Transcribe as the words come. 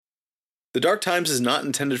The Dark Times is not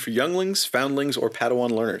intended for younglings, foundlings, or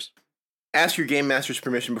Padawan learners. Ask your game master's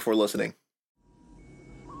permission before listening.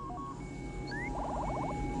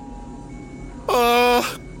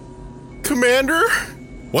 Commander?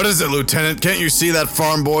 What is it, Lieutenant? Can't you see that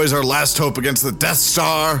farm boy's our last hope against the Death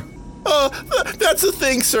Star? That's the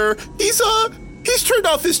thing, sir. He's turned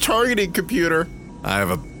off his targeting computer. I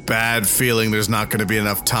have a bad feeling there's not going to be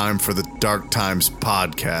enough time for the Dark Times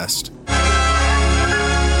podcast.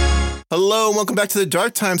 Hello, and welcome back to the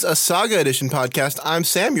Dark Times, a Saga Edition podcast. I'm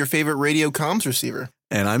Sam, your favorite radio comms receiver.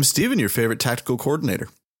 And I'm Steven, your favorite tactical coordinator.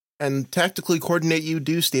 And tactically coordinate you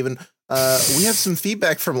do, Steven. We have some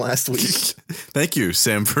feedback from last week. Thank you,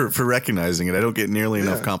 Sam, for recognizing it. I don't get nearly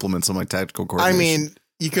enough compliments on my tactical coordination. I mean,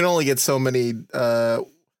 you can only get so many, what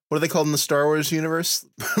are they called in the Star Wars universe?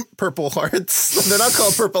 Purple Hearts. They're not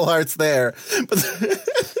called Purple Hearts there. But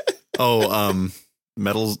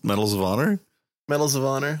Medals of Honor? Medals of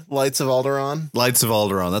Honor. Lights of Alderaan. Lights of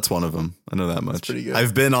Alderaan. That's one of them. I know that much. That's pretty good.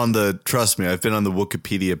 I've been on the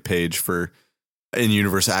Wikipedia page for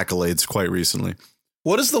in-universe accolades quite recently.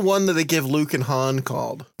 What is the one that they give Luke and Han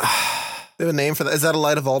called? They have a name for that. Is that a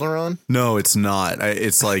Light of Alderaan? No, it's not.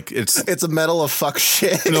 It's a medal of fuck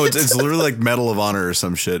shit. No, it's literally like Medal of Honor or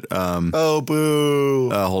some shit. Oh, boo.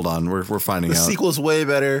 Hold on. We're finding out. The sequel's way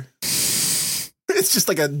better. It's just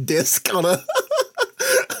like a disc on a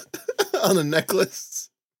on a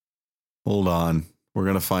necklace. Hold on. We're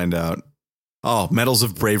going to find out. Oh, Medals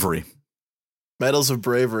of Bravery. Medals of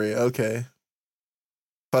Bravery. Okay.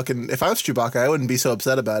 Fucking, if I was Chewbacca, I wouldn't be so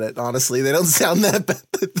upset about it. Honestly, they don't sound that bad.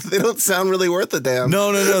 They don't sound really worth a damn.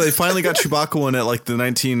 No. They finally got Chewbacca one at like the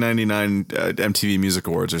 1999 MTV Music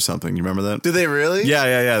Awards or something. You remember that? Did they really?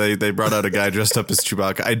 Yeah. They brought out a guy dressed up as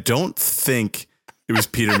Chewbacca. I don't think it was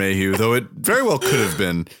Peter Mayhew, though it very well could have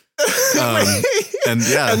been. And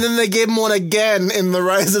then they gave him one again in The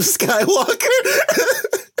Rise of Skywalker.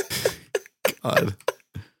 God.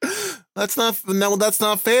 That's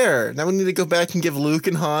not fair. Now we need to go back and give Luke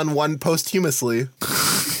and Han one posthumously.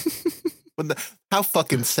 How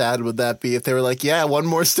fucking sad would that be if they were like, yeah, one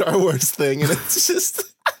more Star Wars thing, and it's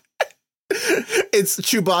just it's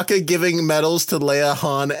Chewbacca giving medals to Leia,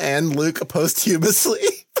 Han, and Luke posthumously.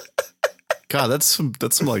 God, that's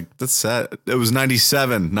sad. It was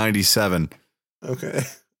 97. Okay.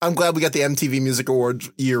 I'm glad we got the MTV Music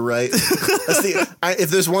Awards year right. If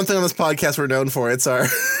there's one thing on this podcast we're known for, it's our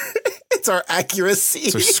accuracy.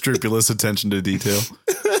 It's our scrupulous attention to detail.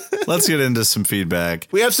 Let's get into some feedback.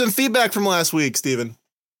 We have some feedback from last week, Stephen.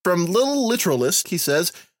 From Little Literalist, he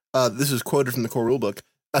says, this is quoted from the core rulebook,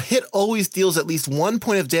 a hit always deals at least 1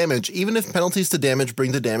 point of damage, even if penalties to damage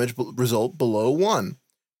bring the damage result below 1.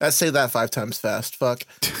 Let's say that 5 times fast. Fuck.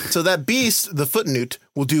 So that beast, the footnote,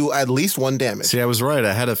 will do at least 1 damage. See, I was right.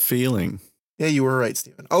 I had a feeling. Yeah, you were right,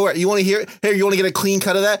 Stephen. Oh, right. You want to hear? Here, you want to get a clean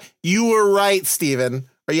cut of that? You were right, Stephen.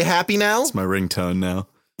 Are you happy now? It's my ringtone now.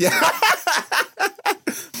 Yeah.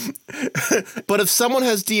 But if someone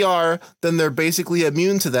has DR, then they're basically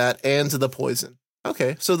immune to that and to the poison.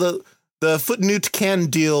 Okay, so the footnote can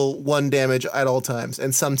deal 1 damage at all times,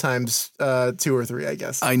 and sometimes 2 or 3, I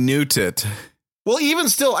guess. I newt it. Well, even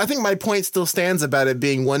still, I think my point still stands about it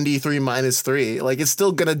being 1d3 minus 3. Like, it's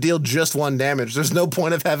still going to deal just 1 damage. There's no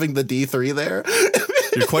point of having the d3 there.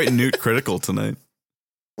 You're quite newt critical tonight.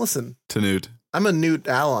 Listen. To newt. I'm a newt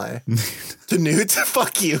ally. To newt?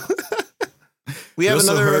 Fuck you. We have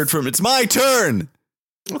also another heard from It's My Turn.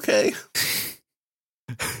 Okay.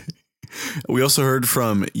 We also heard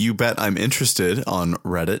from You Bet I'm Interested on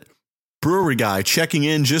Reddit. Brewery Guy checking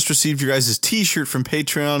in, just received your guys' t-shirt from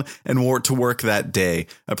Patreon and wore it to work that day.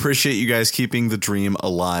 Appreciate you guys keeping the dream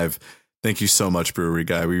alive. Thank you so much, Brewery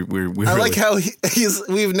Guy. We I really like how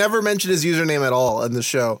we've never mentioned his username at all in the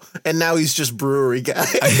show, and now he's just Brewery Guy.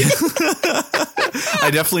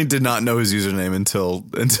 I definitely did not know his username until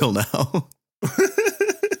now.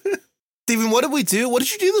 Steven, what did we do? What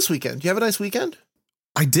did you do this weekend? Did you have a nice weekend?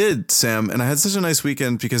 I did, Sam, and I had such a nice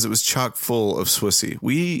weekend because it was chock full of Swissy.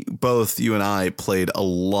 You and I played a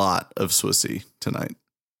lot of Swissy tonight.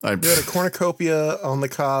 You had a cornucopia on the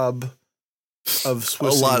cob of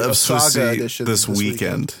Swissy. A lot of Saga Swissy this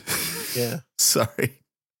weekend. Yeah. Sorry. I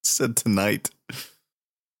said tonight.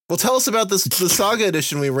 Well, tell us about the Saga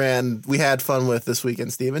edition we had fun with this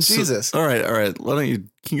weekend, Steven. Jesus. All right. Can you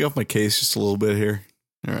get off my case just a little bit here?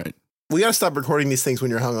 All right. We got to stop recording these things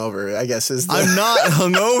when you're hungover, I guess. I'm not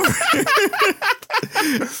hungover.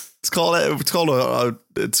 It's called a.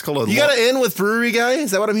 You got to end with Brewery Guy?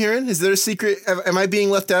 Is that what I'm hearing? Is there a secret? Am I being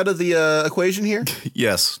left out of the equation here?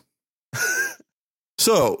 Yes.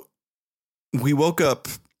 So we woke up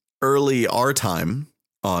early our time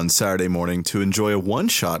on Saturday morning to enjoy a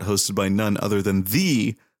one-shot hosted by none other than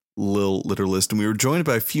the Lil Literalist. And we were joined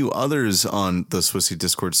by a few others on the Swissy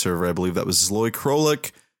Discord server. I believe that was Zloy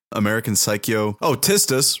Krolik, American Psycho. Oh,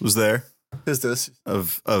 Tistus was there. Tistus.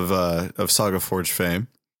 Of Saga Forge fame.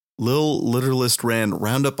 Lil Literalist ran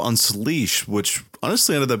Roundup on Sleesh, which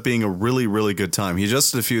honestly ended up being a really, really good time. He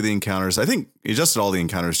adjusted a few of the encounters. I think he adjusted all the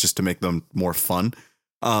encounters just to make them more fun.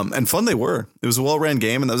 And fun they were. It was a well-ran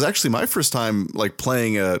game, and that was actually my first time like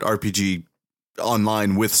playing a RPG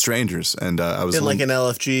online with strangers. And I was in like an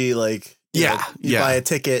LFG, like you buy a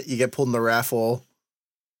ticket, you get pulled in the raffle.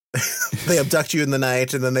 They abduct you in the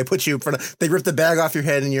night, and then they put you in front of. They rip the bag off your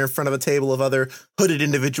head, and you're in front of a table of other hooded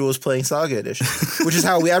individuals playing Saga Edition, which is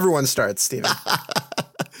how everyone starts, Steven.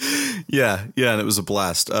 Yeah, and it was a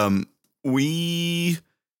blast. Let's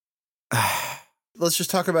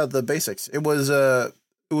just talk about the basics. It was a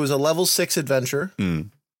level 6 adventure,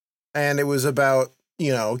 and it was about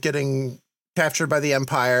getting captured by the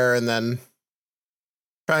Empire, and then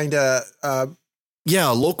trying to.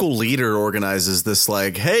 A local leader organizes this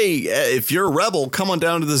like, hey, if you're a rebel, come on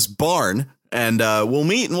down to this barn and we'll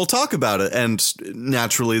meet and we'll talk about it. And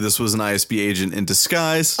naturally, this was an ISB agent in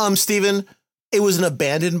disguise. Steven, it was an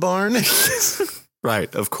abandoned barn.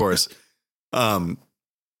 Right, of course.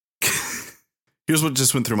 Here's what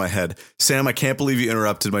just went through my head. Sam, I can't believe you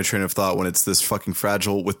interrupted my train of thought when it's this fucking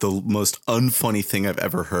fragile with the most unfunny thing I've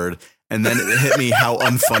ever heard. And then it hit me how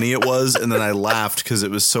unfunny it was. And then I laughed because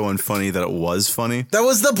it was so unfunny that it was funny. That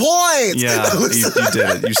was the point. Yeah, you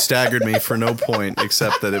did it. You staggered me for no point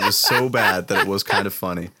except that it was so bad that it was kind of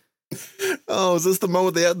funny. Oh, is this the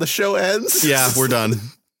moment the show ends? Yeah, we're done.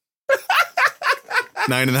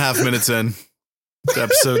 9.5 minutes in to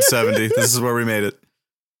episode 70. This is where we made it.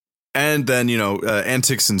 And then,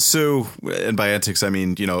 antics ensue. And by antics, I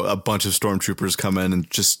mean, a bunch of stormtroopers come in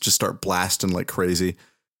and just start blasting like crazy.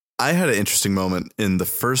 I had an interesting moment in the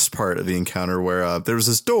first part of the encounter where there was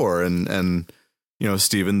this door and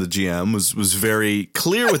Steven, the GM, was very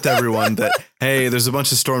clear with everyone that, hey, there's a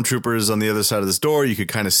bunch of stormtroopers on the other side of this door. You could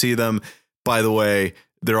kind of see them. By the way,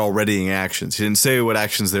 they're all readying actions. He didn't say what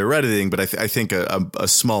actions they were readying, but I think a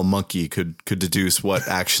small monkey could deduce what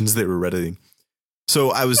actions they were readying.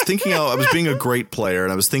 So I was thinking out, I was being a great player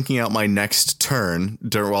and I was thinking out my next turn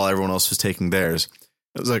while everyone else was taking theirs.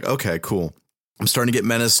 I was like, okay, cool. I'm starting to get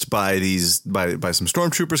menaced by some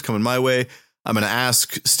stormtroopers coming my way. I'm going to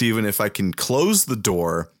ask Steven if I can close the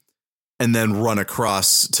door and then run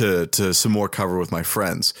across to some more cover with my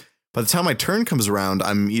friends. By the time my turn comes around,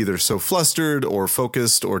 I'm either so flustered or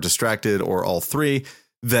focused or distracted or all three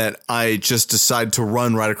that I just decide to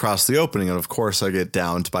run right across the opening. And of course, I get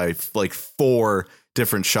downed by like 4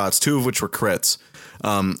 different shots, 2 of which were crits.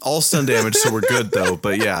 All stun damage, so we're good though.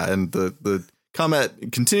 But yeah, and the combat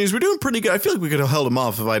continues. We're doing pretty good. I feel like we could have held him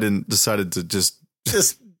off if I didn't decided to just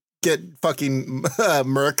get fucking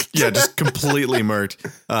murked. Yeah, just completely murked.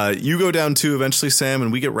 You go down too eventually, Sam, and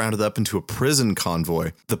we get rounded up into a prison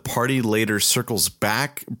convoy. The party later circles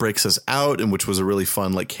back, breaks us out, and which was a really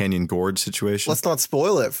fun like Canyon Gorge situation. Let's not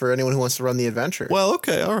spoil it for anyone who wants to run the adventure. Well,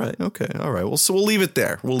 okay, all right. Well, so we'll leave it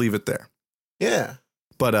there. Yeah.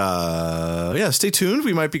 But stay tuned.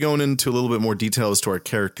 We might be going into a little bit more detail as to our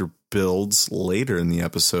character builds later in the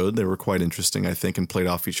episode. They were quite interesting, I think, and played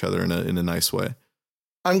off each other in a nice way.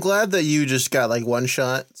 I'm glad that you just got like one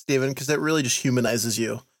shot, Steven, because that really just humanizes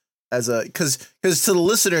you because to the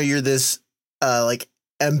listener, you're this like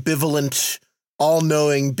ambivalent,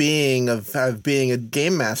 all-knowing being of being a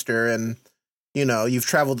game master, and you've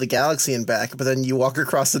traveled the galaxy and back, but then you walk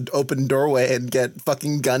across the open doorway and get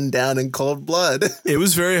fucking gunned down in cold blood. It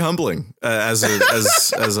was very humbling as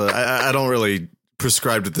I don't really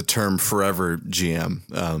prescribe to the term forever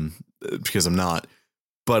GM because I'm not.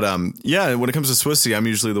 But when it comes to Swissy, I'm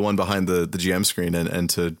usually the one behind the GM screen, and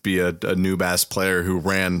to be a noob ass player who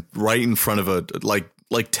ran right in front of like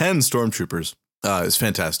 10 stormtroopers is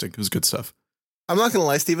fantastic. It was good stuff. I'm not going to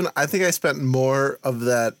lie, Steven. I think I spent more of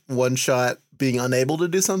that one shot being unable to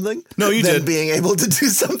do something. No, you did. Being able to do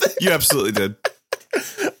something. You absolutely did.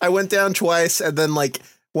 I went down twice, and then like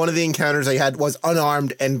one of the encounters I had was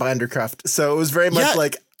unarmed and binder cuffed. So it was very much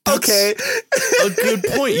like, okay. A good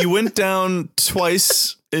point. You went down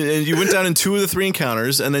twice, and you went down in 2 of the 3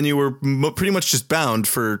 encounters, and then you were pretty much just bound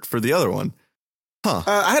for the other one. Huh.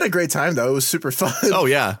 I had a great time, though. It was super fun. Oh,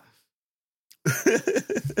 yeah.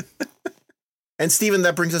 And Steven,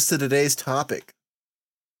 that brings us to today's topic.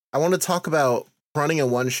 I want to talk about running a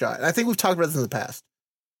one-shot. And I think we've talked about this in the past.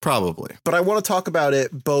 Probably. But I want to talk about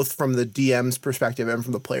it both from the DM's perspective and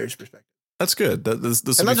from the player's perspective. That's good. This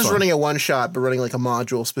and not just fun. Running a one-shot, but running like a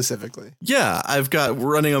module specifically. Yeah, I've got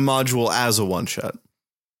running a module as a one-shot.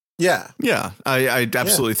 Yeah. Yeah, I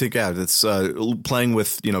absolutely think that's playing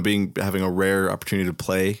with, having a rare opportunity to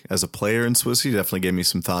play as a player in Swissy definitely gave me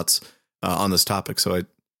some thoughts on this topic. So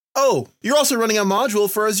you're also running a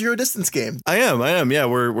module for a zero distance game. I am. Yeah,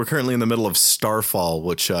 we're currently in the middle of Starfall,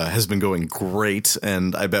 which has been going great,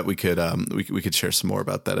 and I bet we could we could share some more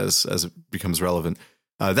about that as it becomes relevant.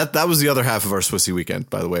 That was the other half of our Swissy weekend,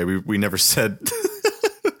 by the way. We never said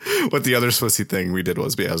what the other Swissy thing we did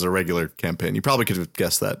was. But yeah, it was a regular campaign. You probably could have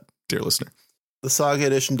guessed that, dear listener. The Saga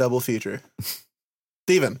Edition double feature.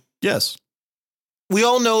 Steven. Yes. We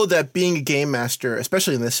all know that being a game master,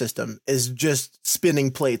 especially in this system, is just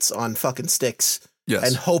spinning plates on fucking sticks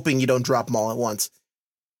and hoping you don't drop them all at once.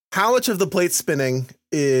 How much of the plate spinning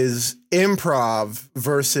is improv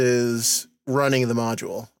versus running the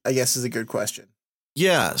module? I guess is a good question.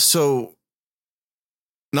 Yeah, so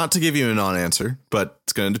not to give you a non-answer, but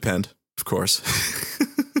it's going to depend, of course.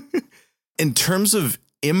 In terms of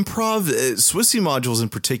improv, Swissy modules in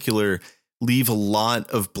particular leave a lot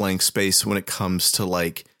of blank space when it comes to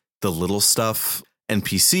like the little stuff,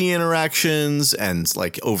 NPC interactions and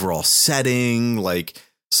like overall setting. Like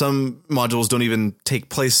some modules don't even take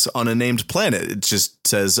place on a named planet. It just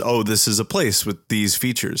says, oh, this is a place with these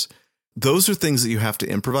features. Those are things that you have to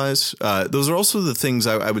improvise. Those are also the things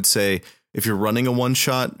I would say if you're running a one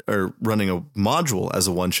shot or running a module as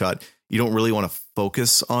a one shot, you don't really want to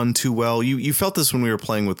focus on too well. You felt this when we were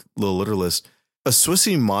playing with Little Literalist. A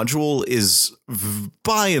Swissy module is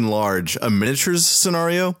by and large a miniatures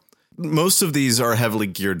scenario. Most of these are heavily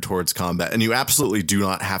geared towards combat, and you absolutely do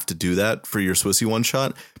not have to do that for your Swissy one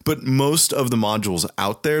shot. But most of the modules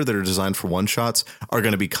out there that are designed for one shots are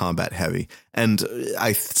going to be combat heavy. And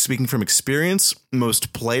speaking from experience,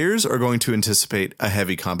 most players are going to anticipate a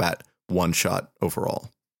heavy combat one shot overall.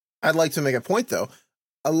 I'd like to make a point, though.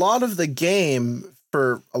 A lot of the game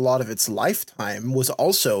for a lot of its lifetime was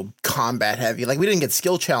also combat heavy. Like we didn't get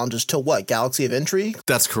skill challenges till what? Galaxy of Entry?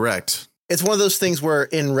 That's correct. It's one of those things where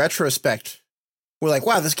in retrospect, we're like,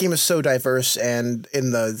 wow, this game is so diverse and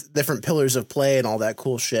in the different pillars of play and all that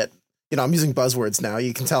cool shit. You know, I'm using buzzwords now.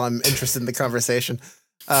 You can tell I'm interested in the conversation.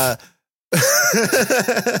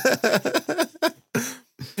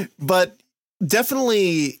 But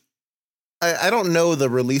definitely, I don't know the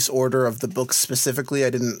release order of the book specifically. I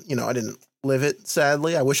didn't live it,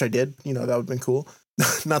 sadly. I wish I did. That would have been cool.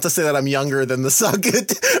 Not to say that I'm younger than the Saga.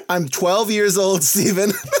 I'm 12 years old,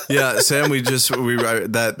 Steven. Yeah, Sam,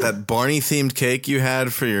 that Barney themed cake you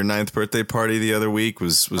had for your 9th birthday party the other week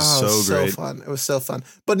was so great. So fun. It was so fun.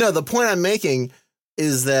 But no, the point I'm making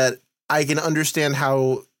is that I can understand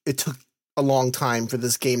how it took a long time for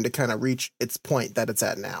this game to kind of reach its point that it's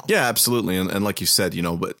at now. Yeah, absolutely. And like you said,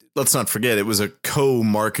 but let's not forget it was a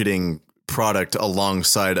co-marketing product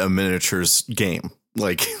alongside a miniatures game.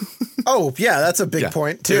 Like, oh yeah, that's a big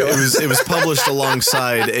point too. It was published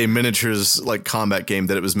alongside a miniatures like combat game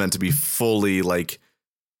that it was meant to be fully like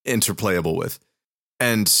interplayable with.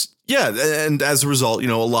 And yeah, and as a result,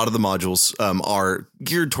 a lot of the modules are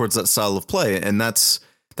geared towards that style of play, and that's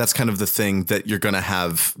kind of the thing that you're going to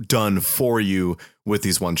have done for you with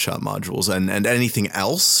these one-shot modules. And anything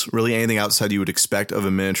else, really anything outside you would expect of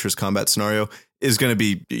a miniatures combat scenario is going to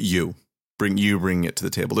be bringing it to the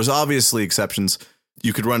table. There's obviously exceptions.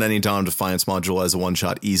 You could run any Dawn of Defiance module as a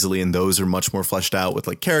one-shot easily, and those are much more fleshed out with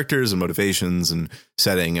like characters and motivations and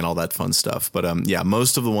setting and all that fun stuff. But yeah,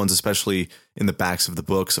 most of the ones, especially in the backs of the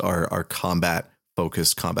books, are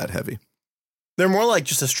combat-focused, combat-heavy. They're more like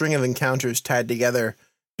just a string of encounters tied together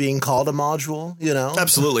being called a module,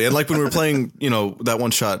 Absolutely. And like when we were playing, that one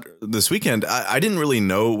shot this weekend, I didn't really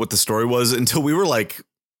know what the story was until we were like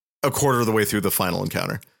a quarter of the way through the final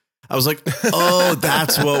encounter. I was like, oh,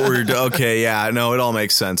 that's what we're doing. Okay, yeah, no, it all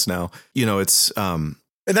makes sense now. It's and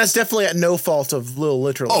that's definitely at no fault of Little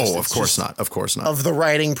Literalist. Oh, of course not. Of course not. Of the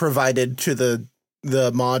writing provided to the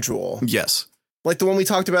module. Yes. Like the one we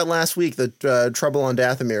talked about last week, the Trouble on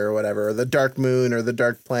Dathomir or whatever, or the Dark Moon or the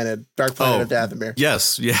Dark Planet of Dathomir.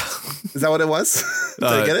 Yes, yeah. Is that what it was? Did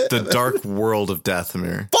I get it? The Dark World of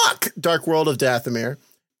Dathomir. Fuck! Dark World of Dathomir.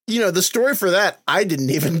 The story for that, I didn't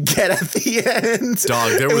even get at the end.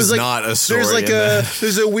 Dog, there was not a story.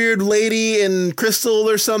 There's a weird lady in crystal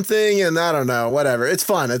or something, and I don't know, whatever. It's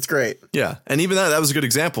fun. It's great. Yeah, and even that was a good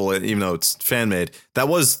example, even though it's fan-made. That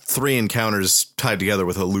was 3 encounters tied together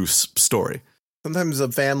with a loose story. Sometimes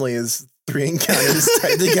a family is 3 encounters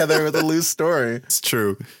tied together with a loose story. It's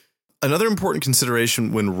true. Another important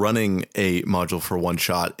consideration when running a module for one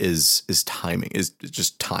shot is timing, is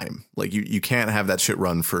just time. Like you can't have that shit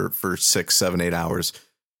run for 6, 7, 8 hours.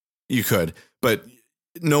 You could, but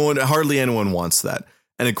hardly anyone wants that.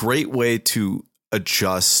 And a great way to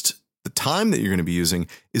adjust the time that you're going to be using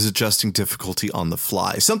is adjusting difficulty on the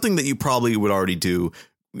fly, something that you probably would already do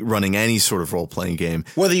running any sort of role-playing game.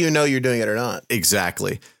 Whether you know you're doing it or not.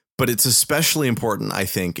 Exactly. But it's especially important, I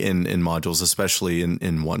think, in modules, especially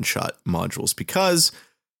in one-shot modules, because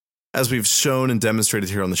as we've shown and demonstrated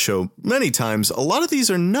here on the show many times, a lot of these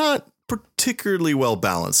are not particularly well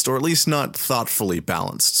balanced, or at least not thoughtfully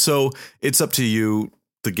balanced. So it's up to you,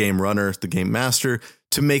 the game runner, the game master,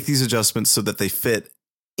 to make these adjustments so that they fit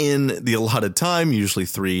in the allotted time, usually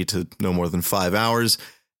 3 to no more than 5 hours,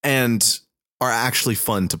 and are actually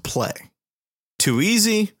fun to play. Too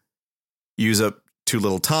easy, use up too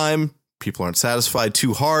little time, people aren't satisfied.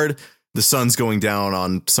 Too hard, the sun's going down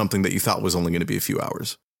on something that you thought was only going to be a few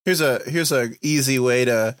hours. Here's a easy way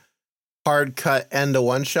to hard cut end a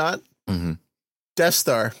one shot. Mm-hmm. Death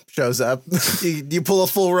Star shows up. you pull a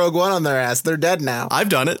full Rogue One on their ass. They're dead now. I've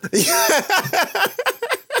done it.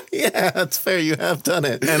 Yeah, that's fair. You have done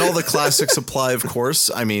it. And all the classic supply, of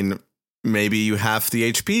course. I mean, maybe you half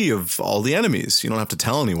the HP of all the enemies. You don't have to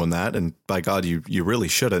tell anyone that. And by God, you really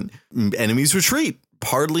shouldn't. Enemies retreat.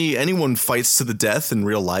 Hardly anyone fights to the death in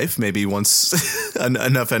real life. Maybe once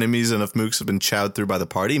enough enemies, enough mooks have been chowed through by the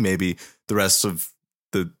party, maybe the rest of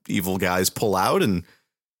the evil guys pull out, and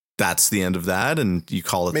that's the end of that, and you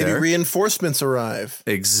call it maybe there. Reinforcements arrive.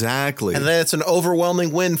 Exactly. And then it's an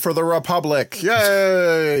overwhelming win for the Republic.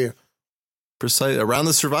 Yay! Precise around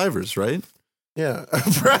the survivors, right? Yeah.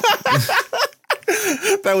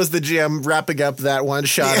 That was the GM wrapping up that one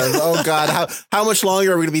shot of, oh God, how much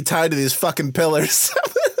longer are we going to be tied to these fucking pillars?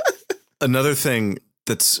 Another thing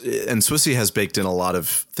and Swissy has baked in a lot of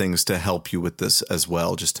things to help you with this as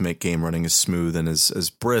well, just to make game running as smooth and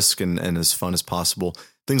as brisk and as fun as possible.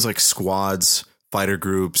 Things like squads, fighter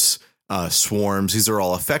groups, swarms, these are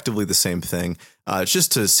all effectively the same thing. It's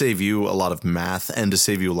just to save you a lot of math and to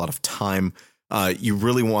save you a lot of time. You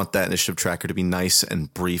really want that initiative tracker to be nice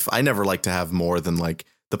and brief. I never like to have more than like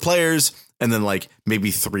the players and then like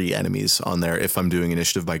maybe 3 enemies on there if I'm doing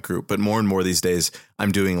initiative by group. But more and more these days,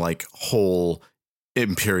 I'm doing like whole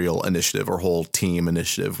Imperial initiative or whole team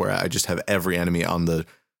initiative where I just have every enemy on the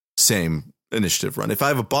same initiative run. If I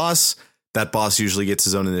have a boss, that boss usually gets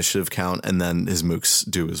his own initiative count, and then his mooks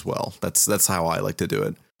do as well. That's how I like to do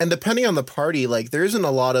it. And depending on the party, like there isn't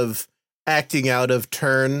a lot of acting out of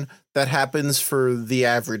turn that happens for the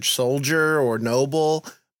average soldier or noble.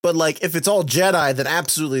 But like if it's all Jedi, then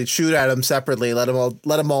absolutely shoot at them separately. Let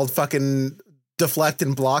them all fucking deflect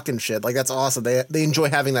and block and shit. Like that's awesome. They enjoy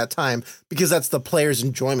having that time because that's the player's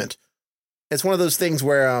enjoyment. It's one of those things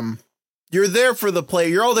where you're there for the player.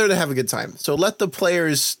 You're all there to have a good time. So let the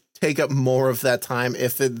players take up more of that time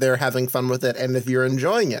if they're having fun with it and if you're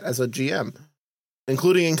enjoying it as a GM,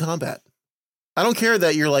 including in combat. I don't care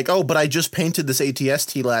that you're like, oh, but I just painted this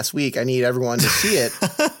ATST last week. I need everyone to see it.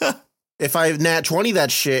 If I nat 20 that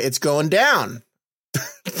shit, it's going down.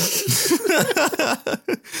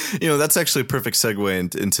 That's actually a perfect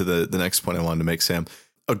segue into the next point I wanted to make, Sam.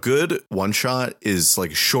 A good one shot is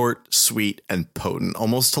like short, sweet, and potent,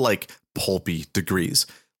 almost to like pulpy degrees.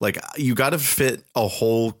 Like you got to fit a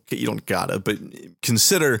whole, you don't gotta, but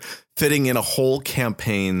consider fitting in a whole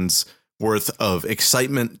campaign's worth of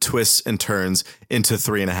excitement, twists, and turns into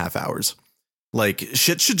 3.5 hours. Like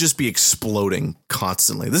shit should just be exploding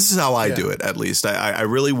constantly. This is how I do it, at least. I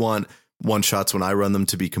really want one shots when I run them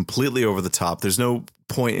to be completely over the top. There's no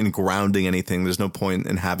point in grounding anything. There's no point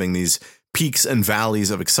in having these peaks and valleys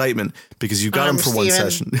of excitement because you got them for one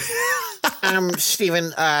session.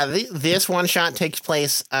 Steven, this one shot takes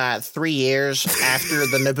place 3 years after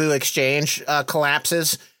the Naboo exchange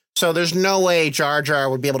collapses. So there's no way Jar Jar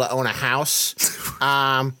would be able to own a house.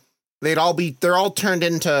 They're all turned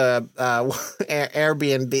into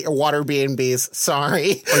Airbnb or water B&Bs.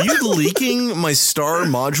 Sorry. Are you leaking my star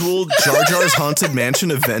module, Jar Jar's Haunted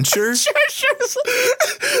Mansion Adventure? Jar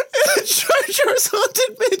Jar's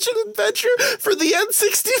Haunted Mansion Adventure for the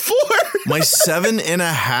N64. My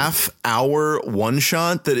 7.5 hour one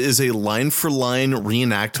shot that is a line for line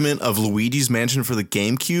reenactment of Luigi's Mansion for the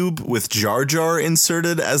GameCube with Jar Jar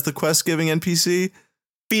inserted as the quest giving NPC.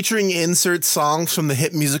 Featuring insert songs from the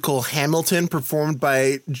hit musical Hamilton performed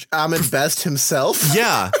by Ahmed Best himself.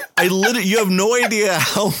 Yeah, you have no idea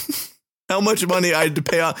how much money I had to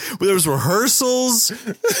pay off. There was rehearsals.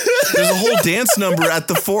 There's a whole dance number at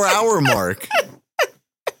the 4-hour mark.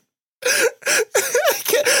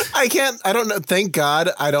 I don't know. Thank God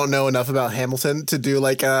I don't know enough about Hamilton to do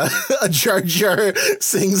like a Jar Jar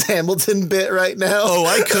sings Hamilton bit right now. Oh,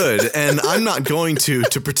 I could. And I'm not going to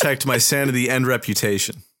protect my sanity and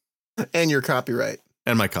reputation. And your copyright.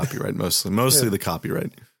 And my copyright, mostly the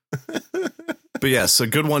copyright. But yes, a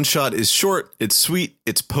good one shot is short, it's sweet,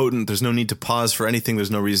 it's potent. There's no need to pause for anything. There's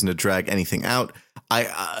no reason to drag anything out.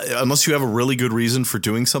 Unless you have a really good reason for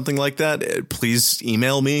doing something like that, please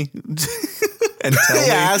email me and tell me.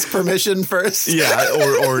 Ask permission first.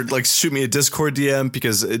 Yeah, or like shoot me a Discord DM,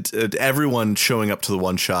 because everyone showing up to the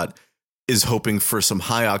one shot is hoping for some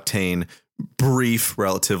high octane, brief,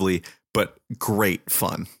 relatively, but great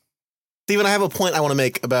fun. Steven, I have a point I want to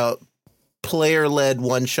make about player-led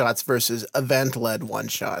one-shots versus event-led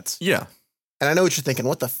one-shots. Yeah. And I know what you're thinking.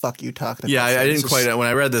 What the fuck are you talking about? Yeah, I didn't quite. When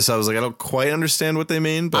I read this, I was like, I don't quite understand what they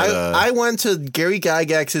mean. But I went to Gary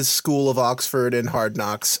Gygax's School of Oxford in Hard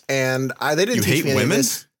Knocks, and they didn't teach me any women? of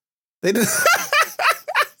this. They didn't.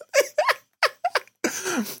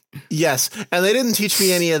 Yes, and they didn't teach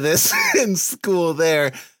me any of this in school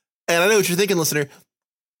there. And I know what you're thinking, listener.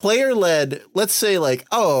 Player-led. Let's say like,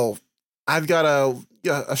 oh, I've got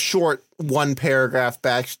a short 1-paragraph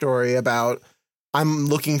backstory about I'm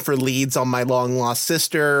looking for leads on my long lost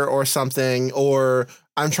sister or something, or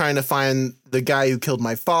I'm trying to find the guy who killed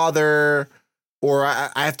my father, or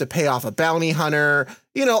I have to pay off a bounty hunter,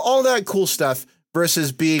 all that cool stuff,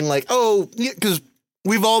 versus being like, oh, because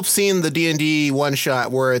we've all seen the D&D one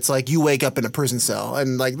shot where it's like you wake up in a prison cell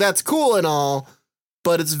and like, that's cool and all,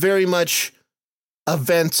 but it's very much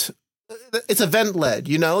it's event led,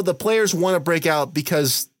 the players want to break out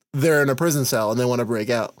because they're in a prison cell and they want to break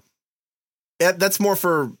out. That's more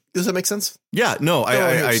for, does that make sense? Yeah, no,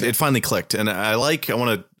 it finally clicked. And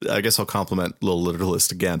I guess I'll compliment Little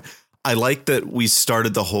Literalist again. I like that we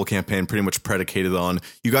started the whole campaign pretty much predicated on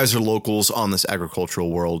you guys are locals on this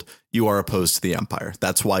agricultural world. You are opposed to the Empire.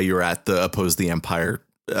 That's why you're at the Oppose the Empire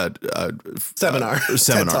seminar.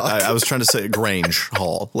 I was trying to say Grange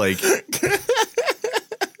Hall. Like,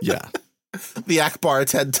 yeah. The Akbar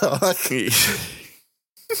TED Talk.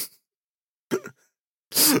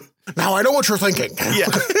 Now I know what you're thinking. Yeah.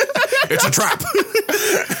 It's a trap.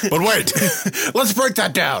 But wait. Let's break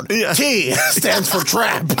that down. Yeah. T stands for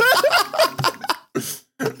trap.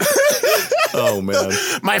 Oh, man.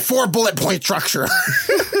 My 4 bullet point structure.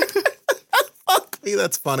 Fuck me,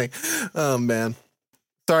 that's funny. Oh, man.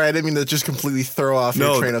 Sorry, I didn't mean to just completely throw off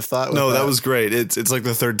your train of thought. No, that was great. It's like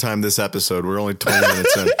the third time this episode. We're only 20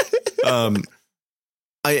 minutes in.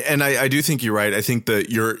 I do think you're right. I think that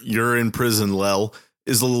you're in prison, Lel,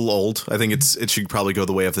 is a little old. I think it should probably go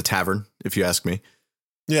the way of the tavern, if you ask me.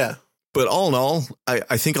 Yeah. But all in all,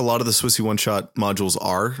 I think a lot of the Swissy one-shot modules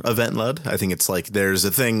are event-led. I think it's like there's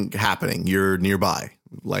a thing happening. You're nearby.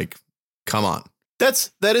 Like, come on. That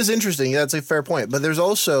is interesting. That's a fair point. But there's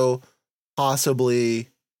also possibly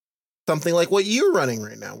something like what you're running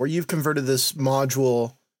right now, where you've converted this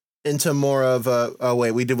module into more of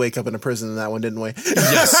wait, we did wake up in a prison in that one, didn't we?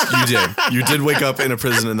 Yes, you did. You did wake up in a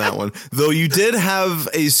prison in that one, though you did have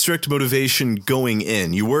a strict motivation going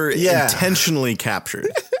in. You were intentionally captured.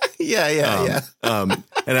 Yeah. And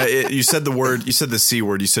you said the C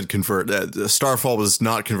word, you said convert. Starfall was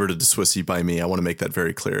not converted to Swissy by me. I want to make that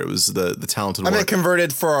very clear. It was the talented work. I meant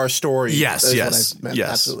converted for our story. Yes.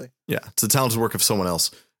 Absolutely. Yeah. It's the talented work of someone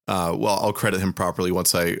else. Well, I'll credit him properly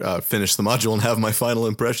once I finish the module and have my final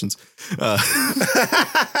impressions.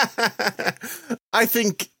 I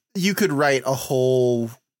think you could write a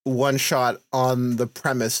whole one shot on the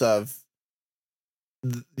premise of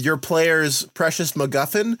your player's precious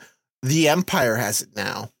MacGuffin. The Empire has it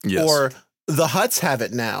now, yes. Or the Hutts have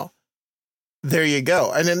it now. There you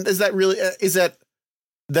go. And then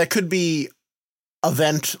that could be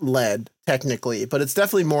event led technically, but it's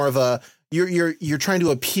definitely more of a you're trying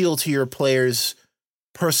to appeal to your players'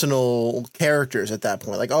 personal characters at that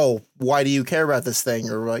point. Like, oh, why do you care about this thing?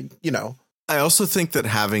 Or like, I also think that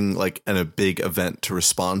having like a big event to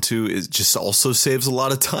respond to is just also saves a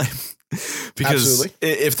lot of time. Because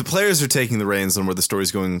if the players are taking the reins on where the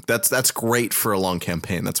story's going, that's great for a long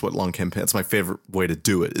campaign. That's my favorite way to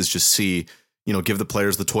do it, is just see, give the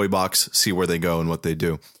players the toy box, see where they go and what they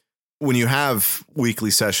do. When you have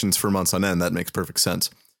weekly sessions for months on end, that makes perfect sense.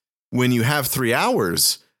 When you have 3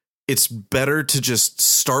 hours, it's better to just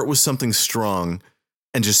start with something strong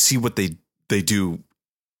and just see what they do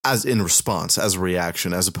as in response, as a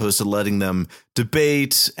reaction, as opposed to letting them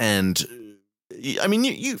debate. And I mean,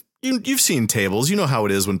 you've seen tables. You know how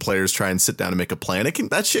it is when players try and sit down and make a plan.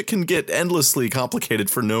 That shit can get endlessly complicated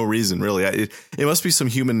for no reason, really. It must be some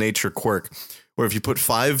human nature quirk where if you put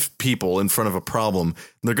 5 people in front of a problem,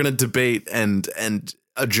 they're going to debate and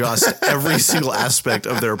adjust every single aspect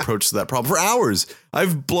of their approach to that problem for hours.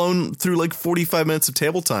 I've blown through like 45 minutes of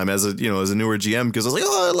table time as a newer GM because I was like,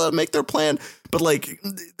 oh, let them make their plan. But like,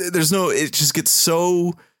 it just gets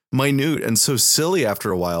so minute and so silly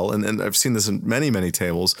after a while. And I've seen this in many, many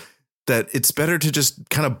tables that it's better to just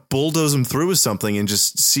kind of bulldoze them through with something and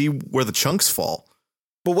just see where the chunks fall.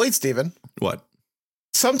 But wait, Steven. What?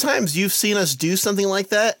 Sometimes you've seen us do something like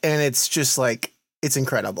that, and it's just like, it's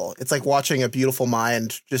incredible. It's like watching a beautiful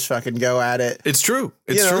mind just fucking go at it. It's true.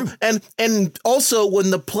 It's true. And also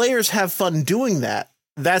when the players have fun doing that,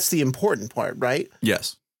 that's the important part, right?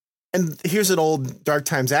 Yes. And here's an old Dark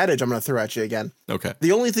Times adage I'm going to throw at you again. Okay.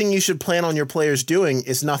 The only thing you should plan on your players doing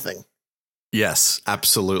is nothing. Yes,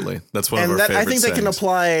 absolutely. That's one of our favorite I think that sayings.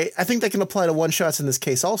 I think that can apply to one shots in this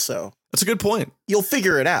case also. That's a good point. You'll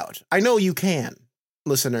figure it out. I know you can.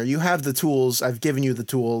 Listener, you have the tools. I've given you the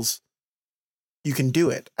tools. You can do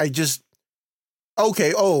it. We got to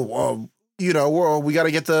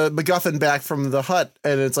get the MacGuffin back from the hut.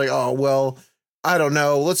 And it's like, oh, well, I don't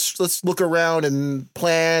know. Let's look around and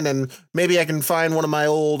plan. And maybe I can find one of my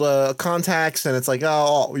old contacts. And it's like,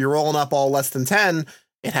 oh, you're rolling up all less than 10.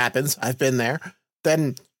 It happens. I've been there.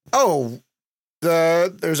 Then,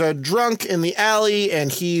 there's a drunk in the alley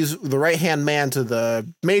and he's the right-hand man to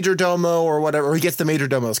the major domo or whatever. Or he gets the major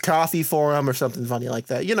domo's coffee for him or something funny like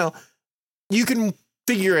that. You know, you can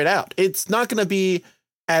figure it out. It's not going to be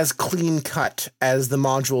as clean cut as the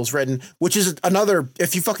module's written, which is another,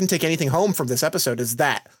 if you fucking take anything home from this episode, is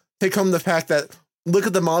that. Take home the fact that look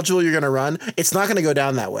at the module you're going to run. It's not going to go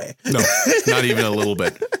down that way. No, not even a little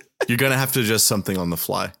bit. You're going to have to adjust something on the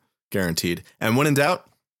fly. Guaranteed. And when in doubt,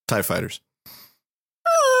 TIE fighters.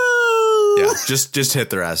 Yeah, just hit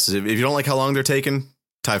their asses. If you don't like how long they're taking,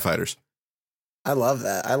 TIE fighters. I love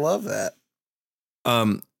that.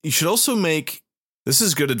 You should also make, this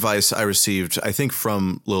is good advice I received, I think,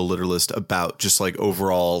 from Little Literalist about just like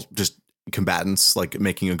overall just combatants, like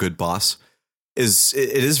making a good boss. It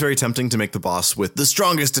is very tempting to make the boss with the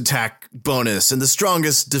strongest attack bonus and the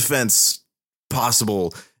strongest defense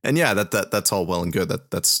possible. And yeah, that's all well and good.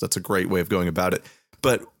 That's a great way of going about it.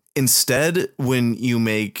 But instead, when you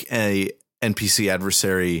make a NPC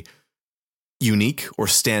adversary unique or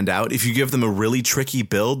stand out, if you give them a really tricky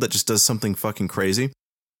build that just does something fucking crazy.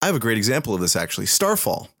 I have a great example of this, actually.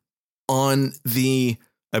 Starfall. On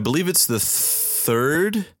I believe it's the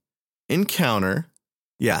third encounter.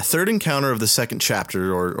 Yeah, third encounter of the second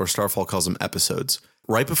chapter, or Starfall calls them episodes.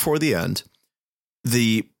 Right before the end,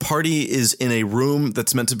 the party is in a room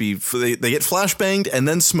that's meant to be, they get flashbanged and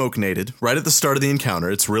then smoke naded right at the start of the encounter.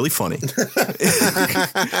 It's really funny.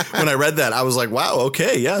 When I read that, I was like, wow,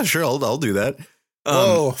 okay, yeah, sure, I'll do that.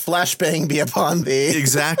 Flashbang be upon thee.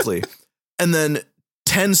 Exactly. And then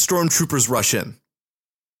 10 stormtroopers rush in.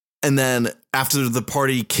 And then after the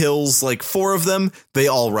party kills like 4 of them, they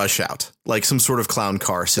all rush out like some sort of clown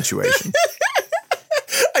car situation.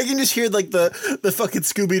 I can just hear like the fucking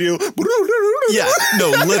Scooby-Doo. Yeah, no,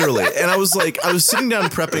 literally. And I was sitting down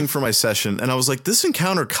prepping for my session and I was like, this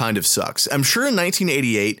encounter kind of sucks. I'm sure in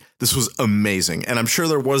 1988, this was amazing. And I'm sure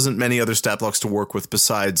there wasn't many other stat blocks to work with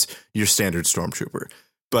besides your standard stormtrooper.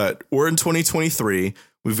 But we're in 2023.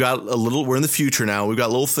 We're in the future now. We've got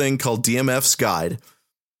a little thing called DMF's Guide.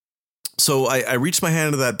 So I reached my hand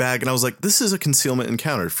into that bag and I was like, this is a concealment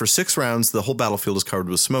encounter. For 6 rounds, the whole battlefield is covered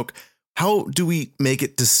with smoke. How do we make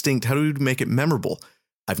it distinct? How do we make it memorable?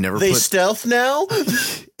 They stealth now?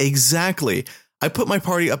 Exactly. I put my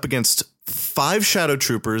party up against 5 shadow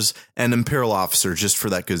troopers and Imperial officer just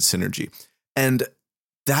for that good synergy. And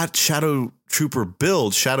that shadow trooper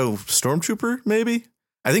build, shadow stormtrooper, maybe?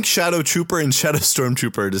 I think shadow trooper and shadow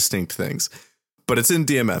stormtrooper are distinct things, but it's in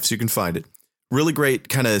DMF, so you can find it. Really great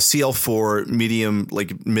kind of CL4 medium,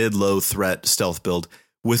 like mid-low threat stealth build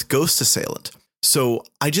with Ghost Assailant. So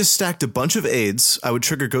I just stacked a bunch of aids. I would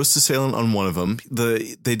trigger Ghost Assailant on one of them.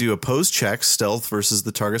 They do opposed checks, stealth versus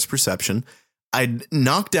the target's perception. I'd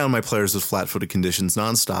knock down my players with flat-footed conditions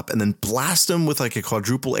nonstop and then blast them with like a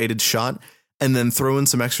quadruple aided shot and then throw in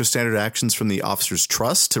some extra standard actions from the officer's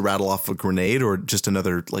trust to rattle off a grenade or just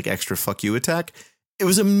another like extra fuck you attack. It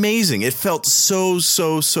was amazing. It felt so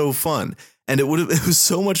fun. And it was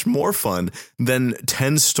so much more fun than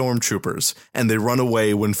 10 stormtroopers and they run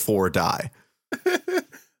away when 4 die.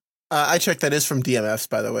 I checked that is from DMFs,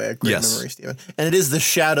 by the way. A great memory, Steven. And it is the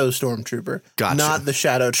Shadow Stormtrooper, not the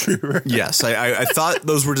Shadow Trooper. Yes, I thought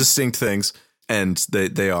those were distinct things, and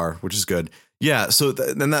they are, which is good. Yeah, so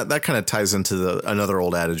then that kind of ties into another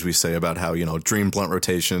old adage we say about how, Dream Blunt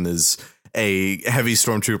Rotation is a heavy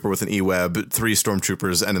stormtrooper with an E-Web, 3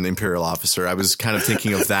 stormtroopers, and an Imperial officer. I was kind of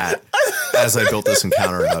thinking of that as I built this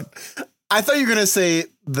encounter out. I thought you were going to say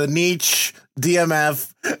the Nietzsche,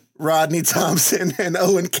 DMF, Rodney Thompson, and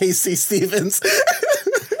Owen Casey Stevens.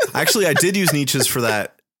 Actually, I did use Nietzsche's for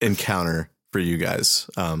that encounter for you guys.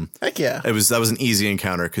 Heck yeah. That was an easy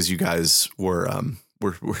encounter because you guys were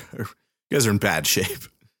you guys are in bad shape.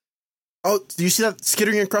 Oh, do you see that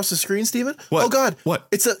skittering across the screen, Steven? What? Oh God. What?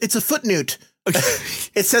 It's a footnote.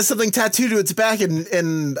 It says something tattooed to its back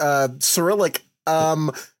in Cyrillic.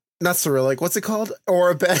 Not Cyrillic. What's it called?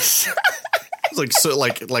 Orabesh. It's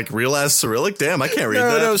like real ass Cyrillic. Damn, I can't read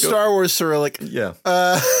that. No, Star Wars Cyrillic. Yeah.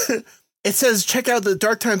 It says, check out the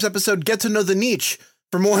Dark Times episode, Get to Know the Niche,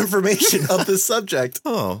 for more information of this subject.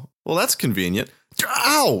 Oh, well, that's convenient.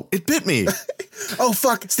 Ow! It bit me. Oh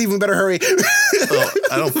fuck, Steve, we better hurry.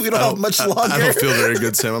 We don't have much longer. I don't feel very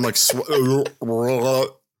good, Sam. I'm like,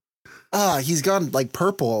 he's gone like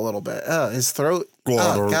purple a little bit. His throat.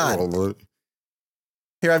 Oh God.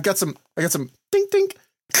 Here, I got some. Dink dink.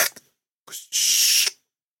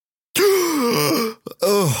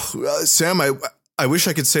 Sam, I wish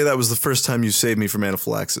I could say that was the first time you saved me from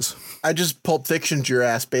anaphylaxis. I just Pulp Fictioned your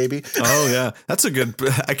ass, baby. Oh yeah, that's a good.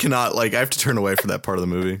 I cannot I have to turn away from that part of the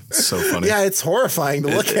movie. It's so funny. Yeah, it's horrifying to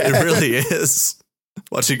look at. It really is.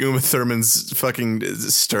 Watching Uma Thurman's fucking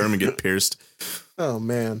sternum get pierced. Oh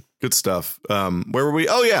man. Good stuff. Where were we?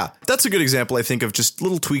 Oh yeah, that's a good example, I think, of just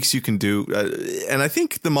little tweaks you can do. And I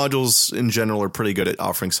think the modules in general are pretty good at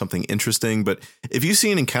offering something interesting. But if you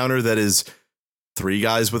see an encounter that is 3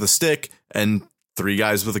 guys with a stick and 3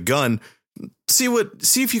 guys with a gun, see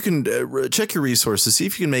if you can check your resources, see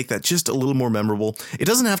if you can make that just a little more memorable. It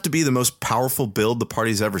doesn't have to be the most powerful build the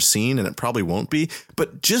party's ever seen, and it probably won't be,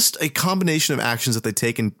 but just a combination of actions that they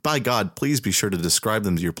take. And by God, please be sure to describe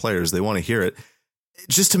them to your players. They want to hear it.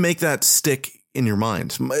 Just to make that stick in your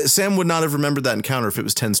mind. Sam would not have remembered that encounter if it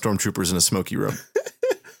was 10 stormtroopers in a smoky room.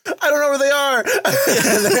 I don't know where they are.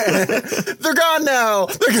 They're gone now.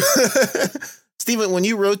 Steven, when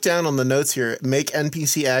you wrote down on the notes here, make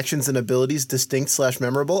NPC actions and abilities distinct /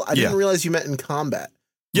 memorable, I didn't realize you meant in combat.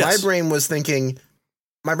 Yes. My brain was thinking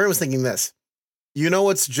this. You know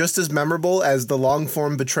what's just as memorable as the long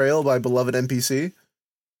form betrayal by beloved NPC?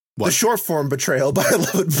 What? The short form betrayal by a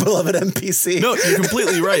beloved NPC. No, you're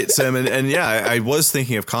completely right, Sam. And yeah, I was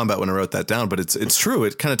thinking of combat when I wrote that down, but it's true.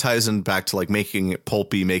 It kind of ties in back to like making it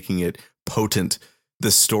pulpy, making it potent.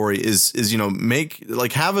 This story is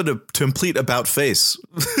have a complete about face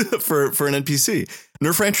for an NPC.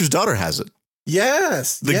 Nerf Rancher's daughter has it.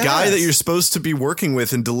 Yes. The guy that you're supposed to be working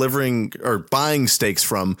with and delivering or buying steaks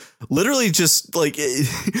from literally just like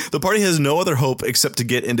the party has no other hope except to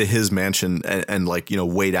get into his mansion and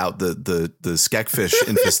wait out the skeckfish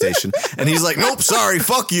infestation. And he's like, nope, sorry,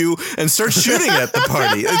 fuck you. And starts shooting at the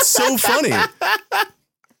party. It's so funny.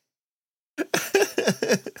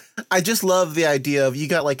 I just love the idea of you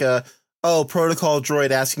got like protocol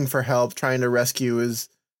droid asking for help, trying to rescue his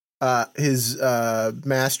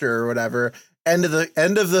master or whatever. End of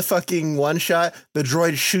the fucking one shot, the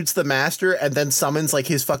droid shoots the master and then summons like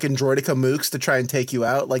his fucking droidica mooks to try and take you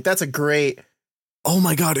out. Like that's a great. Oh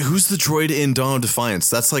my God, who's the droid in Dawn of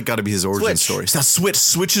Defiance? That's like got to be his origin story. That's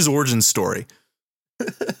Switch's origin story.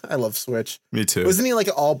 I love Switch. Me too. Wasn't he like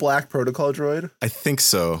an all black protocol droid? I think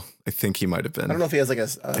so. I think he might have been. I don't know if he has like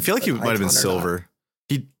I feel like he might have been silver.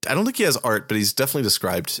 I don't think he has art, but he's definitely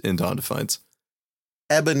described in Dawn of Defiance.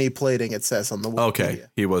 Ebony plating, it says on the Wikipedia. Okay,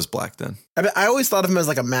 he was black then. I always thought of him as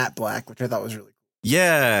like a matte black, which I thought was really cool.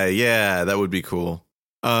 Yeah, that would be cool.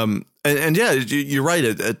 And yeah, you're right.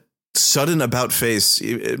 A sudden about face,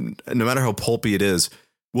 no matter how pulpy it is,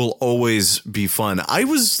 will always be fun. I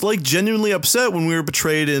was like genuinely upset when we were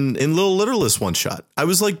betrayed in Little Literalist one shot. I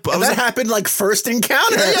was like, happened like first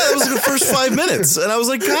encounter. Yeah, it was the first 5 minutes, and I was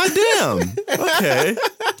like, God damn. Okay.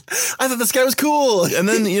 I thought this guy was cool. And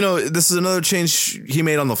then, this is another change he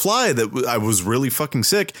made on the fly that I was really fucking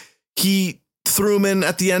sick. He threw him in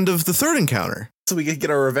at the end of the third encounter. So we could get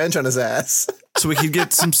our revenge on his ass. So we could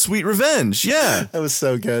get some sweet revenge. Yeah. That was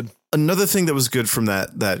so good. Another thing that was good from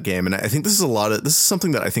that game, and I think this is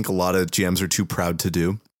something that I think a lot of GMs are too proud to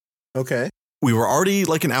do. Okay. We were already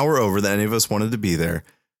like an hour over that any of us wanted to be there.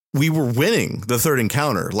 We were winning the third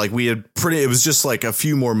encounter. Like it was just like a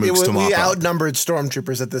few more mooks to mop up. We outnumbered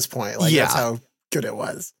stormtroopers at this point. Like that's how good it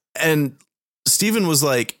was. And Steven was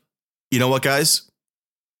like, you know what, guys?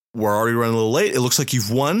 We're already running a little late. It looks like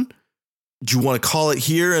you've won. Do you want to call it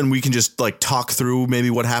here and we can just like talk through maybe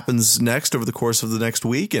what happens next over the course of the next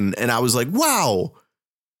week? And I was like, wow,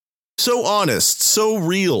 so honest, so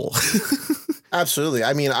real. Absolutely.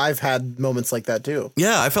 I mean, I've had moments like that too.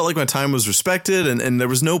 Yeah, I felt like my time was respected and there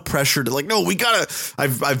was no pressure to like, no, we gotta.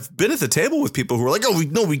 I've been at the table with people who are like,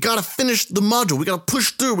 we gotta finish the module. We gotta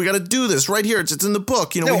push through. We gotta do this right here. It's in the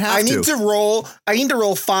book. We have to. I need to roll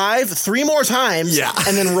 3 more times. Yeah.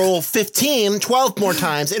 And then roll 12 more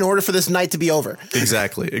times in order for this night to be over.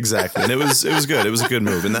 Exactly. And it was good. It was a good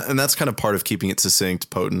move. And that's kind of part of keeping it succinct,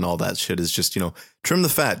 potent, all that shit is just, trim the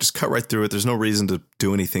fat, just cut right through it. There's no reason to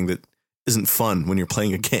do anything that isn't fun when you're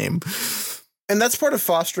playing a game. And that's part of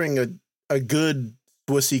fostering a good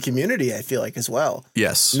Swissy community, I feel like, as well.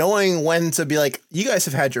 Yes. Knowing when to be like, you guys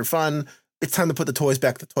have had your fun. It's time to put the toys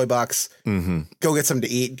back in the toy box. Mm-hmm. Go get something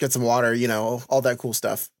to eat, get some water, all that cool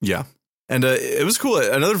stuff. Yeah. And it was cool.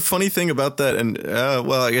 Another funny thing about that, and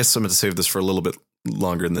well, I guess I'm going to save this for a little bit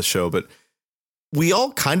longer in the show, but we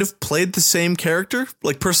all kind of played the same character,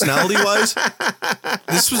 like personality wise.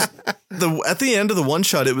 This was at the end of the one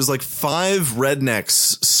shot. It was like 5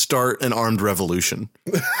 rednecks start an armed revolution.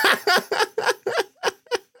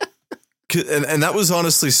 And that was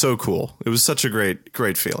honestly so cool. It was such a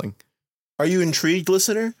great feeling. Are you intrigued,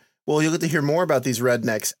 listener? Well, you'll get to hear more about these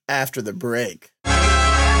rednecks after the break.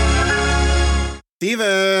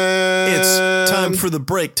 Steven! It's time for the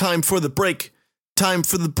break. Time for the break. Time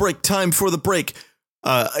for the break. Time for the break.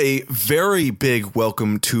 A very big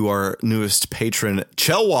welcome to our newest patron,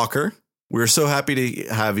 Chell Walker. We're so happy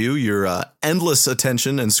to have you. Your endless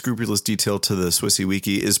attention and scrupulous detail to the Swissy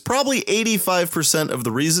Wiki is probably 85% of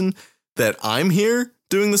the reason that I'm here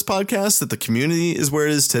doing this podcast, that the community is where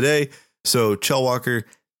it is today. So, Chell Walker,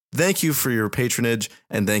 thank you for your patronage,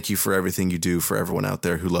 and thank you for everything you do for everyone out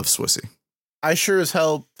there who loves Swissy. I sure as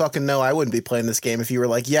hell fucking know I wouldn't be playing this game if you were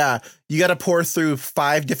like, yeah, you got to pour through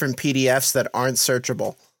 5 different PDFs that aren't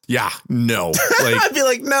searchable. Yeah, no. I'd be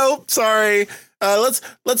like, no, sorry.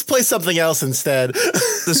 Let's play something else instead.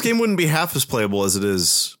 This game wouldn't be half as playable as it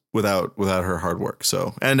is without her hard work.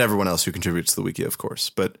 So, and everyone else who contributes to the wiki, of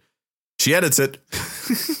course. But she edits it.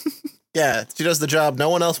 Yeah, she does the job no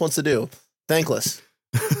one else wants to do. Thankless.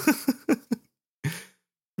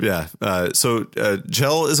 Yeah. So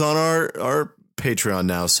Chell is on our Patreon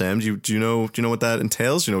now, Sam. Do you know what that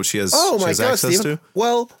entails? Do you know what she has? Oh my God, access Steven. to?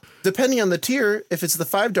 Well, depending on the tier, if it's the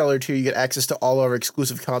 $5 tier, you get access to all our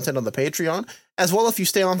exclusive content on the Patreon. As well, if you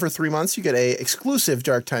stay on for 3 months, you get a exclusive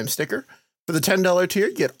Dark Time sticker. For the $10 tier,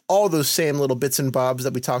 you get all those same little bits and bobs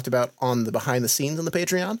that we talked about on the behind the scenes on the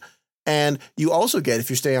Patreon. And you also get, if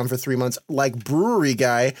you stay on for 3 months, like Brewery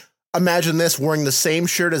Guy, imagine this, wearing the same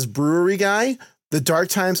shirt as Brewery Guy, the Dark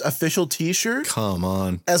Times official t-shirt. Come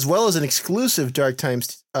on. As well as an exclusive Dark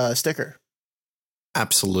Times sticker.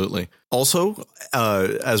 Absolutely. Also,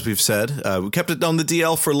 as we've said, we kept it on the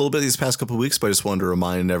DL for a little bit these past couple of weeks, but I just wanted to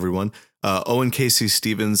remind everyone, Owen Casey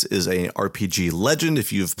Stevens is a RPG legend.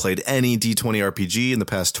 If you've played any D20 RPG in the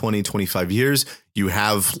past 20, 25 years, you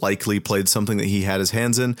have likely played something that he had his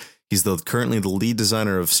hands in. He's currently the lead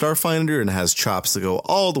designer of Starfinder and has chops that go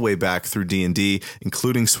all the way back through D&D,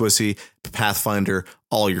 including Swissy, Pathfinder,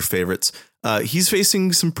 all your favorites. He's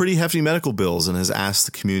facing some pretty hefty medical bills and has asked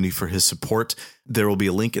the community for his support. There will be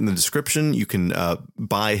a link in the description. You can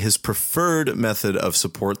buy his preferred method of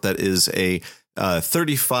support. That is a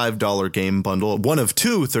 $35 game bundle, one of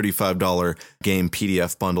 2 $35 game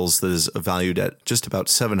PDF bundles that is valued at just about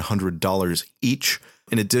 $700 each.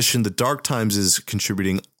 In addition, the Dark Times is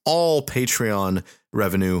contributing all Patreon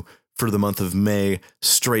revenue for the month of May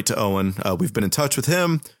straight to Owen. We've been in touch with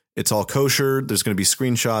him. It's all kosher. There's going to be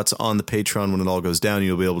screenshots on the Patreon when it all goes down.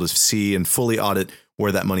 You'll be able to see and fully audit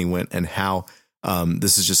where that money went and how.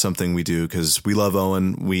 This is just something we do because we love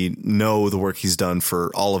Owen. We know the work he's done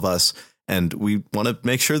for all of us, and we want to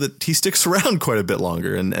make sure that he sticks around quite a bit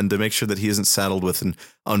longer and to make sure that he isn't saddled with an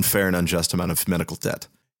unfair and unjust amount of medical debt.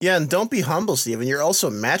 Yeah, and don't be humble, Steven. You're also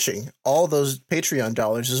matching all those Patreon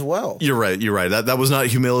dollars as well. You're right. That was not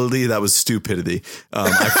humility. That was stupidity.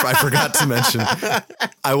 I forgot to mention.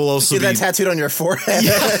 I will also get that tattooed on your forehead.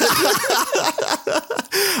 Yeah.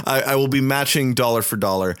 I will be matching dollar for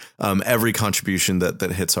dollar every contribution that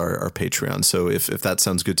hits our Patreon. So if that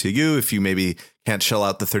sounds good to you, if you maybe can't shell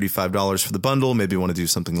out the $35 for the bundle, maybe want to do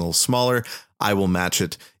something a little smaller, I will match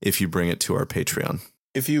it if you bring it to our Patreon.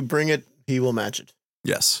 If you bring it, he will match it.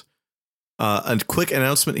 Yes. A quick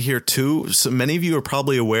announcement here, too. So many of you are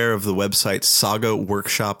probably aware of the website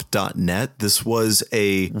sagaworkshop.net. This was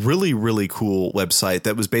a really, really cool website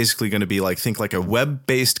that was basically going to be like a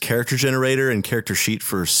web-based character generator and character sheet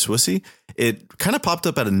for Swissy. It kind of popped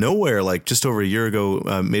up out of nowhere like just over a year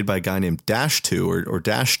ago, made by a guy named Dash2 or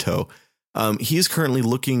Dashto. He's currently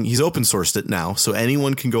he's open sourced it now, so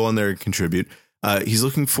anyone can go on there and contribute. He's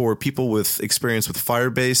looking for people with experience with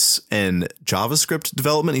Firebase and JavaScript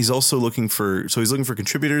development. He's also looking for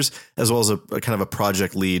contributors as well as a kind of a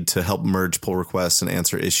project lead to help merge pull requests and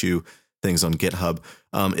answer issue things on GitHub.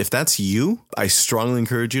 If that's you, I strongly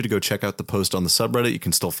encourage you to go check out the post on the subreddit. You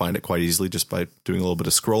can still find it quite easily just by doing a little bit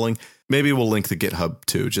of scrolling. Maybe we'll link the GitHub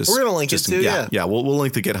too. We're going to link it too. Yeah. We'll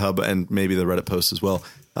link the GitHub and maybe the Reddit post as well.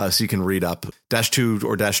 So you can read up. Dash2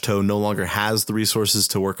 or Dashto no longer has the resources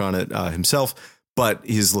to work on it himself, but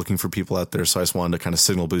he's looking for people out there. So I just wanted to kind of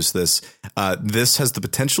signal boost this. This has the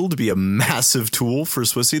potential to be a massive tool for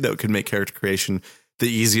Swissy that could make character creation the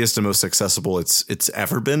easiest and most accessible it's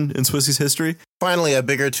ever been in Swissy's history. Finally, a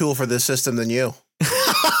bigger tool for this system than you.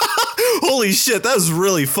 Holy shit, that was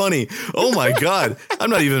really funny. Oh my God. I'm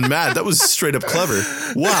not even mad. That was straight up clever.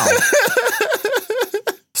 Wow.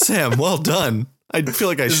 Sam, well done. I feel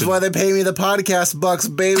like This is why they pay me the podcast bucks,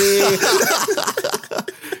 baby.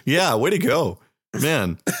 Yeah, way to go.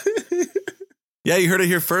 Man. Yeah, you heard it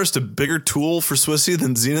here first. A bigger tool for Swissy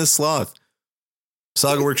than Xena's Sloth.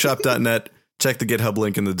 SagaWorkshop.net. Check the GitHub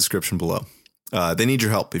link in the description below. They need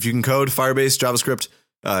your help. If you can code, Firebase, JavaScript,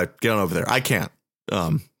 get on over there. I can't.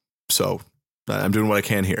 So I'm doing what I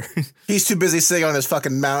can here. He's too busy sitting on his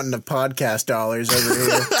fucking mountain of podcast dollars over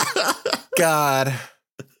here. God.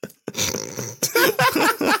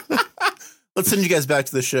 Let's send you guys back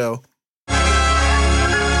to the show.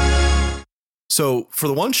 So for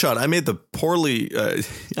the one shot, I made the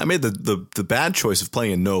the bad choice of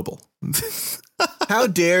playing a noble. How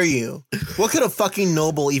dare you? What could a fucking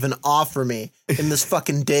noble even offer me in this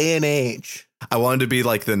fucking day and age? I wanted to be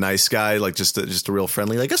like the nice guy, like just a real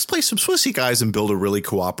friendly, like let's play some Swissy guys and build a really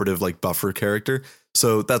cooperative like buffer character.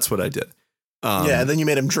 So that's what I did. Yeah, and then you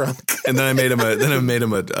made him drunk. And then I made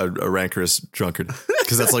him a rancorous drunkard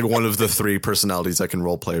because that's like one of the 3 personalities I can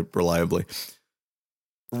role play reliably.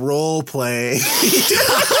 Role play.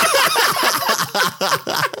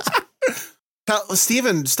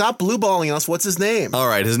 Steven, stop blue balling us. What's his name? All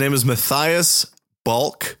right, his name is Matthias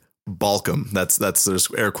Balkum. That's there's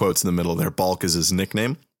air quotes in the middle there. Balk is his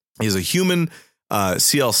nickname. He's a human,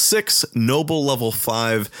 CL6, noble level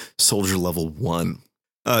 5, soldier level 1.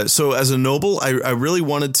 So as a noble, I really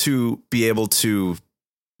wanted to be able to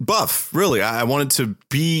buff. Really, I wanted to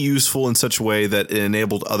be useful in such a way that it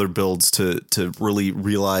enabled other builds to really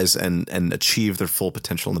realize and achieve their full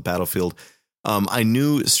potential in the battlefield. I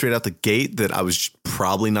knew straight out the gate that I was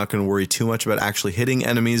probably not going to worry too much about actually hitting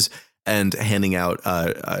enemies and handing out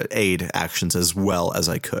aid actions as well as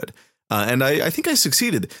I could. And I think I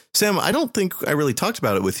succeeded. Sam, I don't think I really talked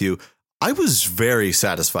about it with you. I was very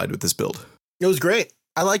satisfied with this build. It was great.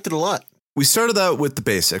 I liked it a lot. We started out with the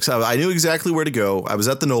basics. I knew exactly where to go. I was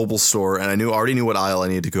at the Noble store and I already knew what aisle I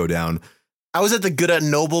needed to go down. I was at the Good at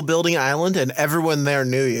Noble building island and everyone there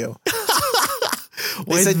knew you.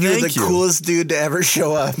 They said you're the coolest dude to ever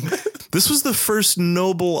show up. This was the first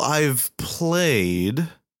Noble I've played.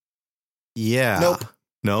 Yeah. Nope.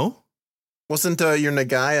 No? Wasn't your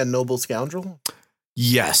Nagai a noble scoundrel?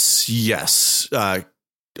 Yes.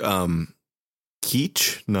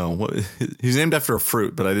 Keech? No. He's named after a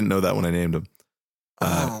fruit, but I didn't know that when I named him.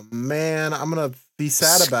 Oh, man. I'm going to be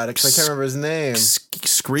sad about it because I can't remember his name.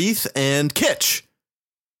 Screeth and Kitch.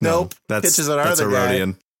 Nope. That's Kitch is an other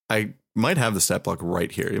guy. I might have the stat block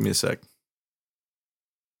right here. Give me a sec.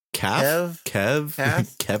 Kev?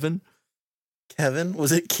 Kevin? Kevin?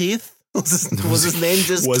 Was it Keith? Was his name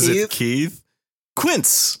just was Keith? Was it Keith?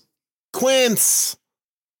 Quince.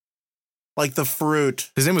 Like the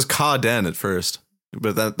fruit. His name was Ka Den at first,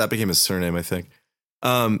 but that became his surname, I think.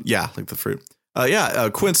 Yeah, like the fruit.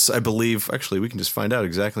 Quince, I believe. Actually, we can just find out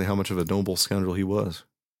exactly how much of a noble scoundrel he was.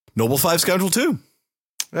 Noble 5 scoundrel 2.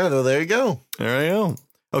 Yeah, well, there you go. There you go.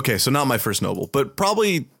 Okay, so not my first noble, but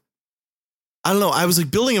probably, I don't know. I was like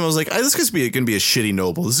building him. I was like, this is going to be a shitty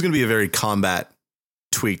noble. This is going to be a very combat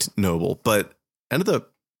tweaked noble, but ended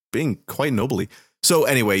up being quite nobly. So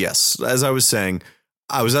anyway, yes, as I was saying,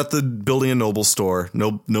 I was at the building a noble store,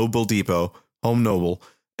 Noble Depot, Home Noble,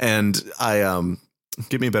 and I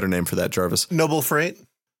give me a better name for that, Jarvis. Noble Freight.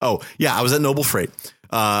 Oh yeah, I was at Noble Freight.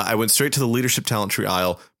 I went straight to the leadership talent tree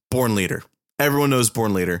aisle. Born leader. Everyone knows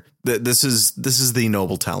Born Leader. This is the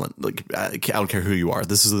noble talent. Like I don't care who you are.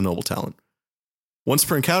 This is the noble talent. Once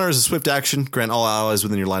per encounter is a swift action. Grant all allies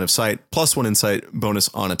within your line of sight +1 insight bonus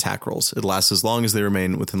on attack rolls. It lasts as long as they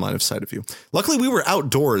remain within line of sight of you. Luckily, we were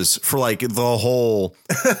outdoors for like the whole.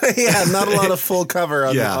 Yeah, not a lot of full cover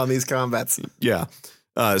on these combats. Yeah,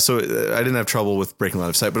 so I didn't have trouble with breaking line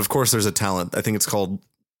of sight. But of course, there's a talent. I think it's called.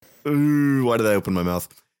 Why did I open my mouth?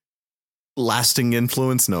 Lasting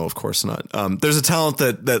influence? No, of course not. There's a talent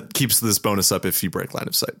that keeps this bonus up if you break line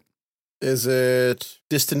of sight. Is it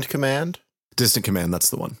Distant Command? Distant Command, that's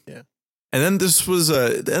the one. Yeah. And then this was,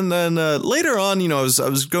 later on, I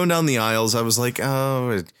was going down the aisles. I was like,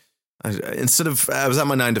 I was at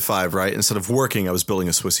my 9 to 5, right? Instead of working, I was building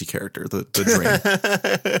a Swissy character, the dream.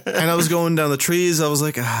 And I was going down the trees. I was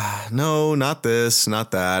like, no, not this,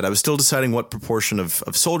 not that. I was still deciding what proportion of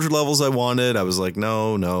soldier levels I wanted. I was like,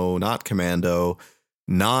 no, not commando,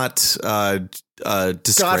 not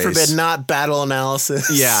disgrace. God forbid, not battle analysis.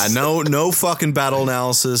 Yeah, no fucking battle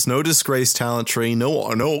analysis, no disgrace talent tree,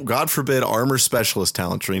 no, God forbid, armor specialist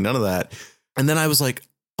talent tree, none of that. And then I was like,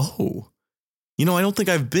 oh, I don't think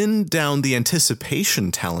I've been down the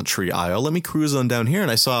anticipation talent tree aisle. Let me cruise on down here. And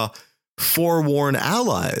I saw forewarn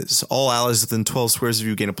allies. All allies within 12 squares of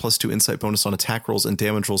you gain a +2 insight bonus on attack rolls and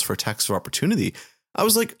damage rolls for attacks of opportunity. I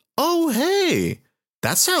was like, oh, hey,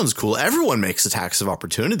 that sounds cool. Everyone makes attacks of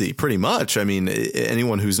opportunity, pretty much. I mean,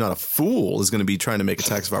 anyone who's not a fool is going to be trying to make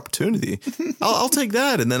attacks of opportunity. I'll take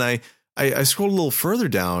that. And then I scrolled a little further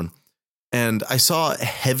down and I saw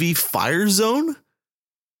Heavy Fire Zone.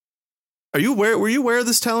 Were you aware of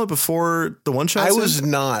this talent before the one shot? I was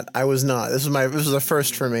not. This was a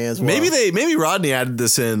first for me as well. Maybe Rodney added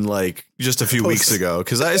this in like just a few weeks ago,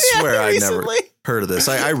 because I swear I never heard of this.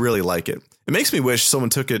 I really like it. It makes me wish someone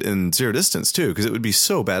took it in Zero Distance too, because it would be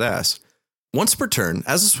so badass. Once per turn,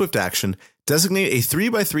 as a swift action, designate a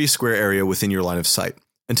 3x3 square area within your line of sight.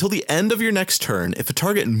 Until the end of your next turn, if a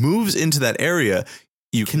target moves into that area,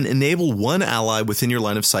 you can enable one ally within your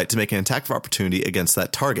line of sight to make an attack of opportunity against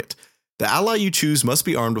that target. The ally you choose must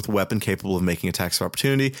be armed with a weapon capable of making attacks of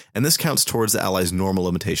opportunity, and this counts towards the ally's normal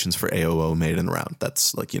limitations for AOO made in the round.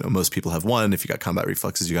 That's like, most people have one. If you got combat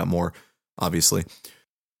reflexes, you got more, obviously.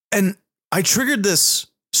 And I triggered this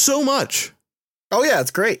so much. Oh, yeah,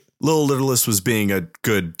 it's great. Little Literalist was being a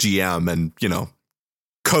good GM and,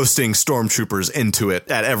 coasting stormtroopers into it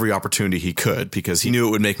at every opportunity he could, because he knew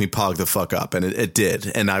it would make me pog the fuck up, and it did.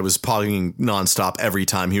 And I was pogging nonstop every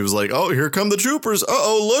time he was like, oh, here come the troopers.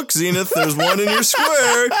 Uh-oh, look, Zenith, there's one in your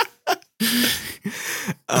square.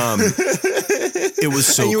 It was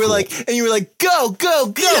so and you were cool. like, go.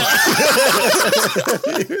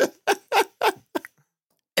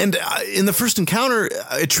 And in the first encounter,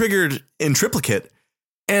 it triggered in triplicate.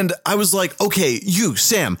 And I was like, okay, you,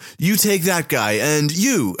 Sam, you take that guy, and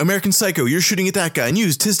you, American Psycho, you're shooting at that guy, and you,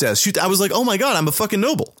 Tisdas, shoot. I was like, oh my God, I'm a fucking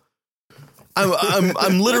noble.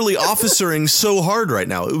 I'm literally officering so hard right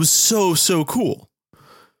now. It was so cool.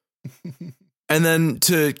 And then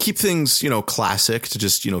to keep things, classic, to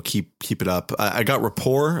just, keep it up. I got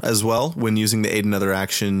Rapport as well. When using the aid another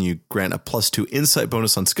action, you grant a +2 insight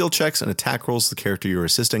bonus on skill checks and attack rolls to the character you're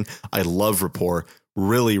assisting. I love Rapport.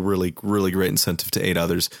 Really, really, really great incentive to aid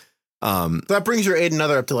others. That brings your aid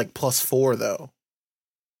another up to like +4, though.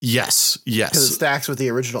 Yes. Because it stacks with the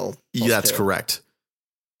original. That's correct.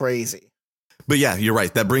 Crazy. But yeah, you're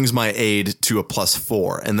right. That brings my aid to a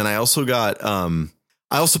 +4. And then I also got, I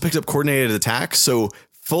also picked up coordinated attack. So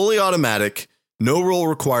fully automatic, no roll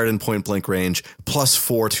required in point blank range,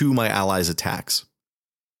 +4 to my allies' attacks.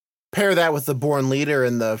 Pair that with the Born Leader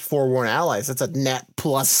and the Forewarn Allies. That's a net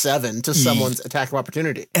 +7 to someone's attack of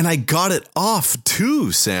opportunity. And I got it off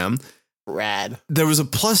too, Sam. Rad. There was a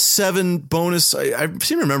 +7 bonus. I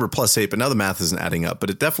seem to remember +8, but now the math isn't adding up.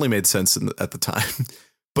 But it definitely made sense at the time.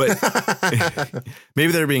 But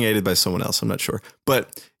maybe they're being aided by someone else. I'm not sure.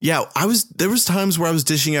 But yeah, there was times where I was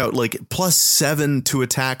dishing out like +7 to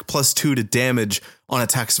attack, +2 to damage on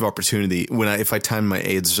attacks of opportunity if I timed my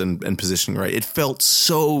aids and positioning right. It felt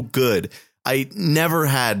so good. I never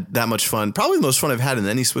had that much fun. Probably the most fun I've had in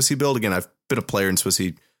any Swissy build. Again, I've been a player in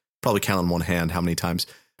Swissy, probably count on one hand how many times.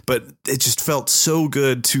 But it just felt so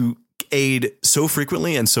good to aid so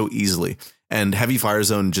frequently and so easily. And Heavy Fire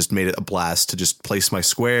Zone just made it a blast to just place my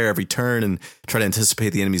square every turn and try to anticipate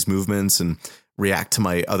the enemy's movements and react to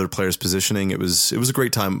my other players' positioning. It was a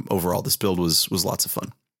great time overall. This build was lots of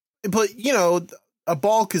fun. But, a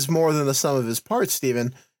bulk is more than the sum of his parts,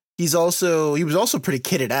 Steven. He was also pretty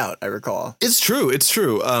kitted out, I recall. It's true.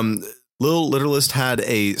 Little Literalist had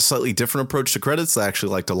a slightly different approach to credits that I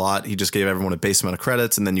actually liked a lot. He just gave everyone a base amount of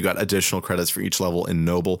credits, and then you got additional credits for each level in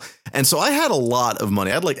Noble. And so I had a lot of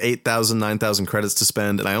money. I had like 8,000, 9,000 credits to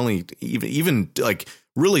spend, and I only, even like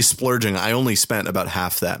really splurging, I only spent about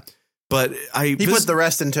half that. But he put the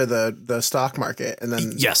rest into the stock market, and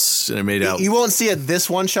then yes, and it made out. You won't see it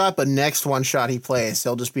this one shot, but next one shot he plays,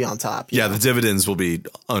 he'll just be on top. Yeah, the dividends will be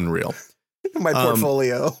unreal. My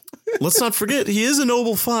portfolio. Let's not forget, he is a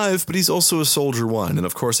Noble 5, but he's also a Soldier 1. And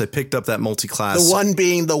of course, I picked up that multi-class. The one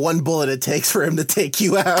being the one bullet it takes for him to take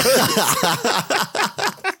you out.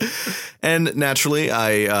 And naturally,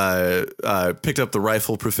 I picked up the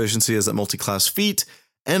rifle proficiency as that multi-class feat.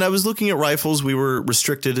 And I was looking at rifles. We were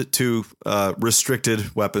restricted to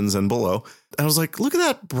restricted weapons and below. And I was like, look at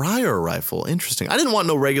that Briar rifle. Interesting. I didn't want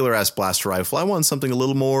no regular ass blaster rifle. I wanted something a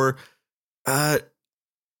little more,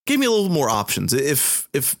 gave me a little more options. If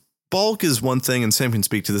bulk is one thing, and Sam can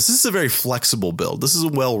speak to this. This is a very flexible build. This is a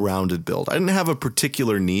well-rounded build. I didn't have a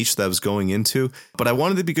particular niche that I was going into, but I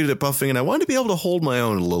wanted to be good at buffing, and I wanted to be able to hold my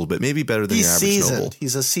own a little bit, maybe better than your average noble.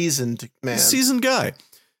 He's a seasoned man. Seasoned guy.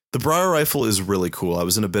 The Briar Rifle is really cool. I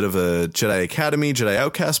was in a bit of a Jedi Academy, Jedi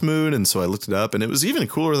Outcast mood, and so I looked it up, and it was even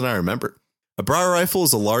cooler than I remember. A Briar Rifle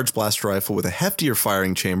is a large blaster rifle with a heftier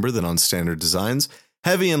firing chamber than on standard designs.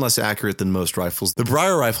 Heavy and less accurate than most rifles, the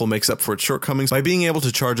Briar Rifle makes up for its shortcomings by being able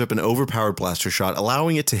to charge up an overpowered blaster shot,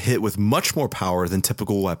 allowing it to hit with much more power than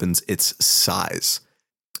typical weapons its size.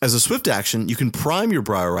 As a swift action, you can prime your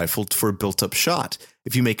Briar Rifle for a built-up shot.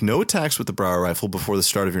 If you make no attacks with the Briar Rifle before the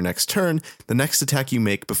start of your next turn, the next attack you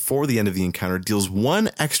make before the end of the encounter deals 1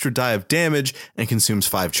 extra die of damage and consumes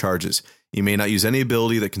 5 charges. You may not use any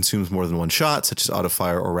ability that consumes more than 1 shot, such as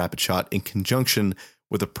auto-fire or rapid shot, in conjunction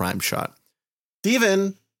with a prime shot.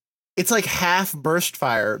 Steven, it's like half burst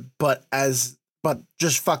fire, but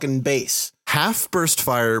just fucking base. Half burst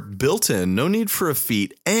fire built in, no need for a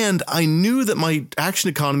feat, and I knew that my action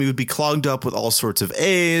economy would be clogged up with all sorts of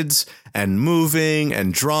aids, and moving,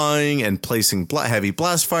 and drawing, and placing heavy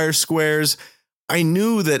blast fire squares. I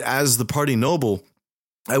knew that as the party noble,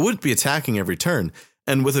 I wouldn't be attacking every turn.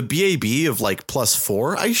 And with a BAB of like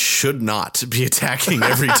 +4, I should not be attacking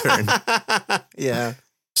every turn. Yeah.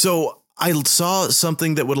 So I saw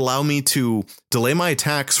something that would allow me to delay my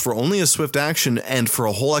attacks for only a swift action and for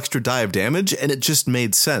a whole extra die of damage, and it just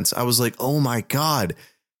made sense. I was like, oh my god,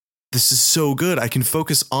 this is so good. I can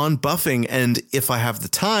focus on buffing, and if I have the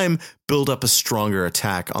time, build up a stronger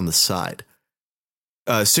attack on the side.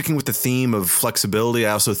 Sticking with the theme of flexibility,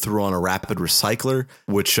 I also threw on a rapid recycler,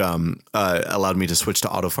 which allowed me to switch to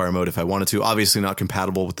auto fire mode if I wanted to. Obviously not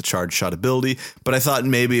compatible with the charge shot ability, but I thought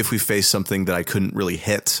maybe if we faced something that I couldn't really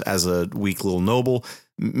hit as a weak little noble,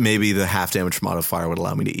 maybe the half damage from auto fire would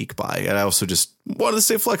allow me to eke by. And I also just wanted to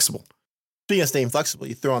stay flexible. Speaking of staying flexible,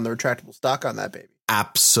 you throw on the retractable stock on that baby.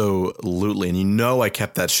 Absolutely. And you know I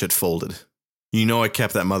kept that shit folded. You know I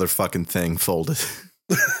kept that motherfucking thing folded.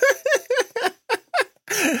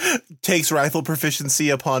 Takes rifle proficiency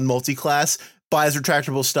upon multi-class, buys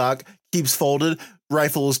retractable stock, keeps folded,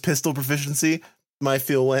 rifles pistol proficiency. My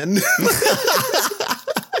feel when.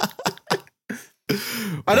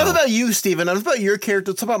 Enough about you, Steven. Enough about your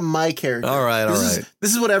character. Let's talk about my character. All right,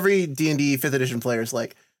 This is what every D&D 5th edition player is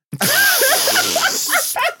like.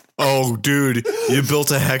 Oh, dude, you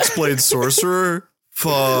built a Hexblade sorcerer?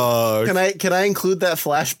 Fuck. Can I include that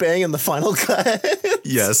flashbang in the final cut?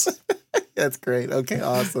 Yes. That's great. Okay,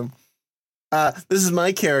 awesome. This is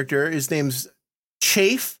my character. His name's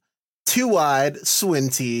Chafe, Two-Eyed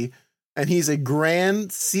Swinty, and he's a Grand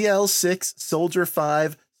CL6 Soldier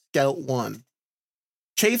 5 Scout 1.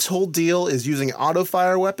 Chafe's whole deal is using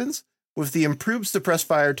auto-fire weapons. With the improved suppress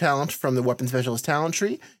fire talent from the Weapon Specialist talent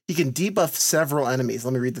tree, he can debuff several enemies.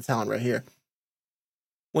 Let me read the talent right here.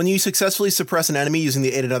 When you successfully suppress an enemy using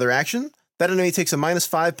the aid another action, that enemy takes a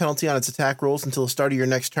 -5 penalty on its attack rolls until the start of your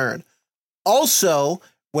next turn. Also,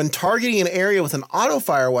 when targeting an area with an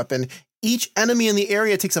auto-fire weapon, each enemy in the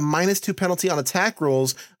area takes a -2 penalty on attack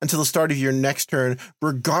rolls until the start of your next turn,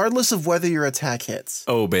 regardless of whether your attack hits.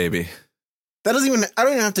 Oh, baby. I don't even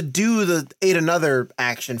have to do the aid another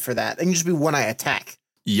action for that. It can just be when I attack.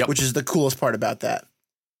 Yep. Which is the coolest part about that.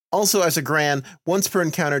 Also, as a Gran, once per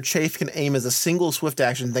encounter, Chafe can aim as a single swift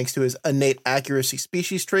action thanks to his innate accuracy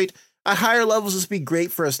species trait. At higher levels, this would be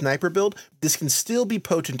great for a sniper build. This can still be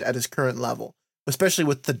potent at his current level, especially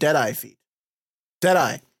with the Deadeye feat.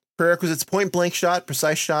 Deadeye. Prerequisites point blank shot,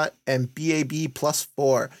 precise shot, and BAB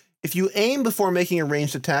 +4. If you aim before making a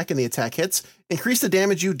ranged attack and the attack hits, increase the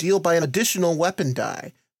damage you deal by an additional weapon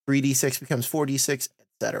die. 3d6 becomes 4d6,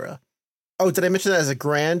 etc. Oh, did I mention that as a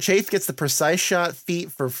Gran? Chafe gets the precise shot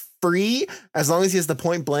feat for free as long as he has the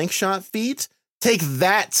point blank shot feat. Take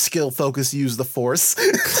that, skill focus, use the force.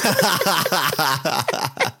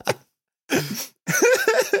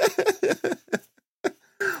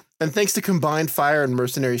 And thanks to combined fire and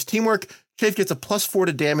mercenaries teamwork, Chafe gets a +4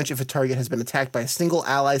 to damage if a target has been attacked by a single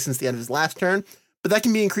ally since the end of his last turn, but that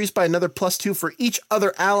can be increased by another +2 for each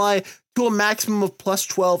other ally to a maximum of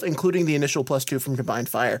 +12, including the initial +2 from combined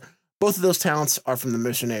fire. Both of those talents are from the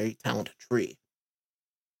mercenary talent tree.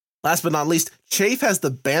 Last but not least, Chafe has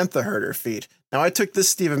the Bantha Herder feat. Now, I took this,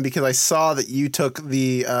 Steven, because I saw that you took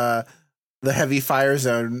the heavy fire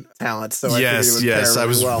zone talent. So yes, I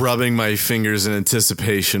was rubbing my fingers in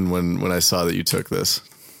anticipation when I saw that you took this.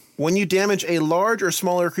 When you damage a large or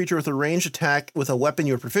smaller creature with a ranged attack with a weapon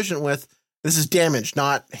you're proficient with, this is damage,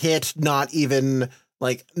 not hit, not even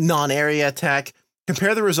like non-area attack.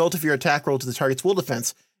 Compare the result of your attack roll to the target's will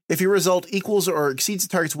defense. If your result equals or exceeds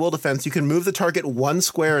the target's will defense, you can move the target 1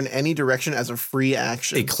 square in any direction as a free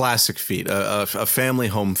action. A classic feat, a family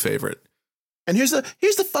home favorite. And here's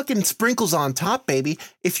the fucking sprinkles on top, baby.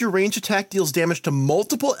 If your range attack deals damage to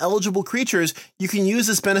multiple eligible creatures, you can use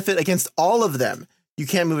this benefit against all of them. You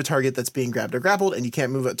can't move a target that's being grabbed or grappled, and you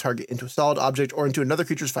can't move a target into a solid object or into another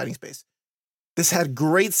creature's fighting space. This had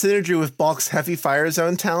great synergy with Balk's Heavy Fire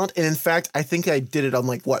Zone talent, and in fact, I think I did it on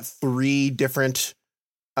 3 different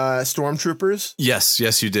stormtroopers. Yes,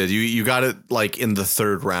 you did. You got it in the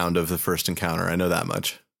 3rd round of the first encounter. I know that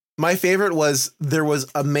much. My favorite was there was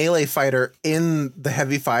a melee fighter in the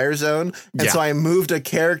Heavy Fire Zone, and so I moved a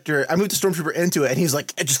stormtrooper into it, and he's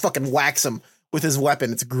like, it just fucking whacks him with his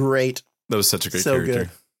weapon. It's great. That was such a great character. Good.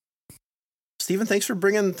 Steven, thanks for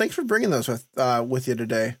bringing those with you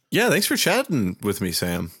today. Yeah, thanks for chatting with me,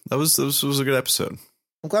 Sam. That was a good episode.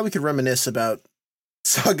 I'm glad we could reminisce about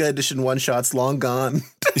Saga Edition one-shots long gone.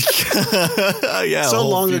 Yeah, so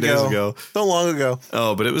long days ago. So long ago.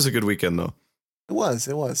 Oh, but it was a good weekend, though. It was.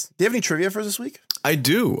 Do you have any trivia for us this week? I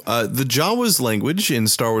do. The Jawa's language in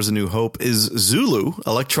Star Wars A New Hope is Zulu,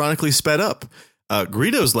 electronically sped up.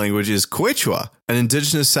 Greedo's language is Quechua, an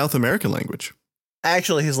indigenous South American language.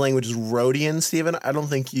 Actually, his language is Rhodian, Steven. I don't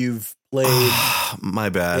think you've played. My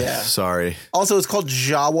bad. Yeah. Sorry. Also, it's called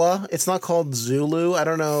Jawa. It's not called Zulu. I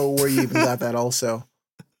don't know where you even got that also.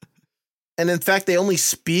 And in fact, they only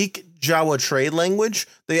speak Jawa trade language.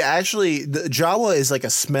 The Jawa is like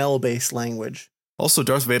a smell-based language. Also,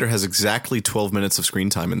 Darth Vader has exactly 12 minutes of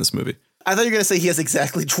screen time in this movie. I thought you were going to say he has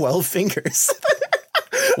exactly 12 fingers.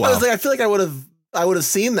 Wow. I was like, I feel like I would have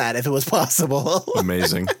seen that if it was possible.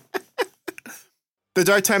 Amazing. The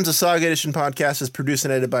Dark Times of Saga Edition podcast is produced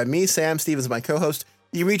and edited by me, Sam Stevens, my co-host.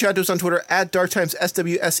 You can reach out to us on Twitter at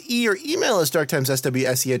DarkTimesSWSE or email us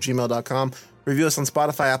darktimesswse@gmail.com. Review us on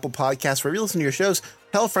Spotify, Apple Podcasts, wherever you listen to your shows.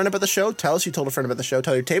 Tell a friend about the show. Tell us you told a friend about the show.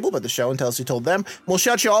 Tell your table about the show and tell us you told them. We'll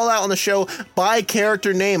shout you all out on the show by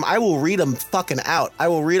character name. I will read them fucking out.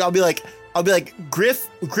 I'll be like Griff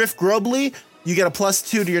Grobley. You get a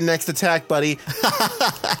 +2 to your next attack, buddy.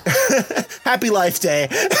 Happy Life Day.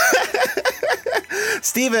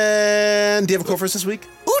 Steven, do you have a quote for us this week?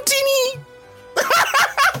 Houdini!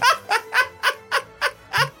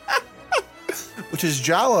 Which is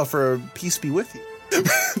Jawa for peace be with you.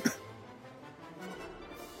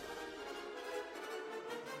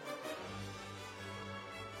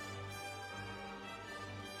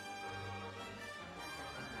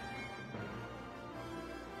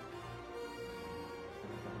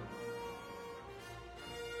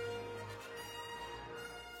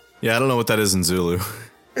 Yeah, I don't know what that is in Zulu.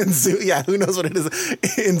 Yeah, who knows what it is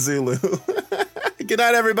in Zulu? Good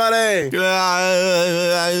night, everybody. Good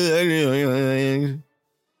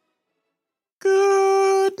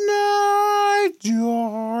night,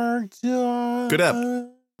 Georgia. Good app.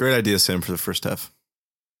 Great idea, Sam, for the first half.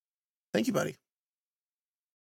 Thank you, buddy.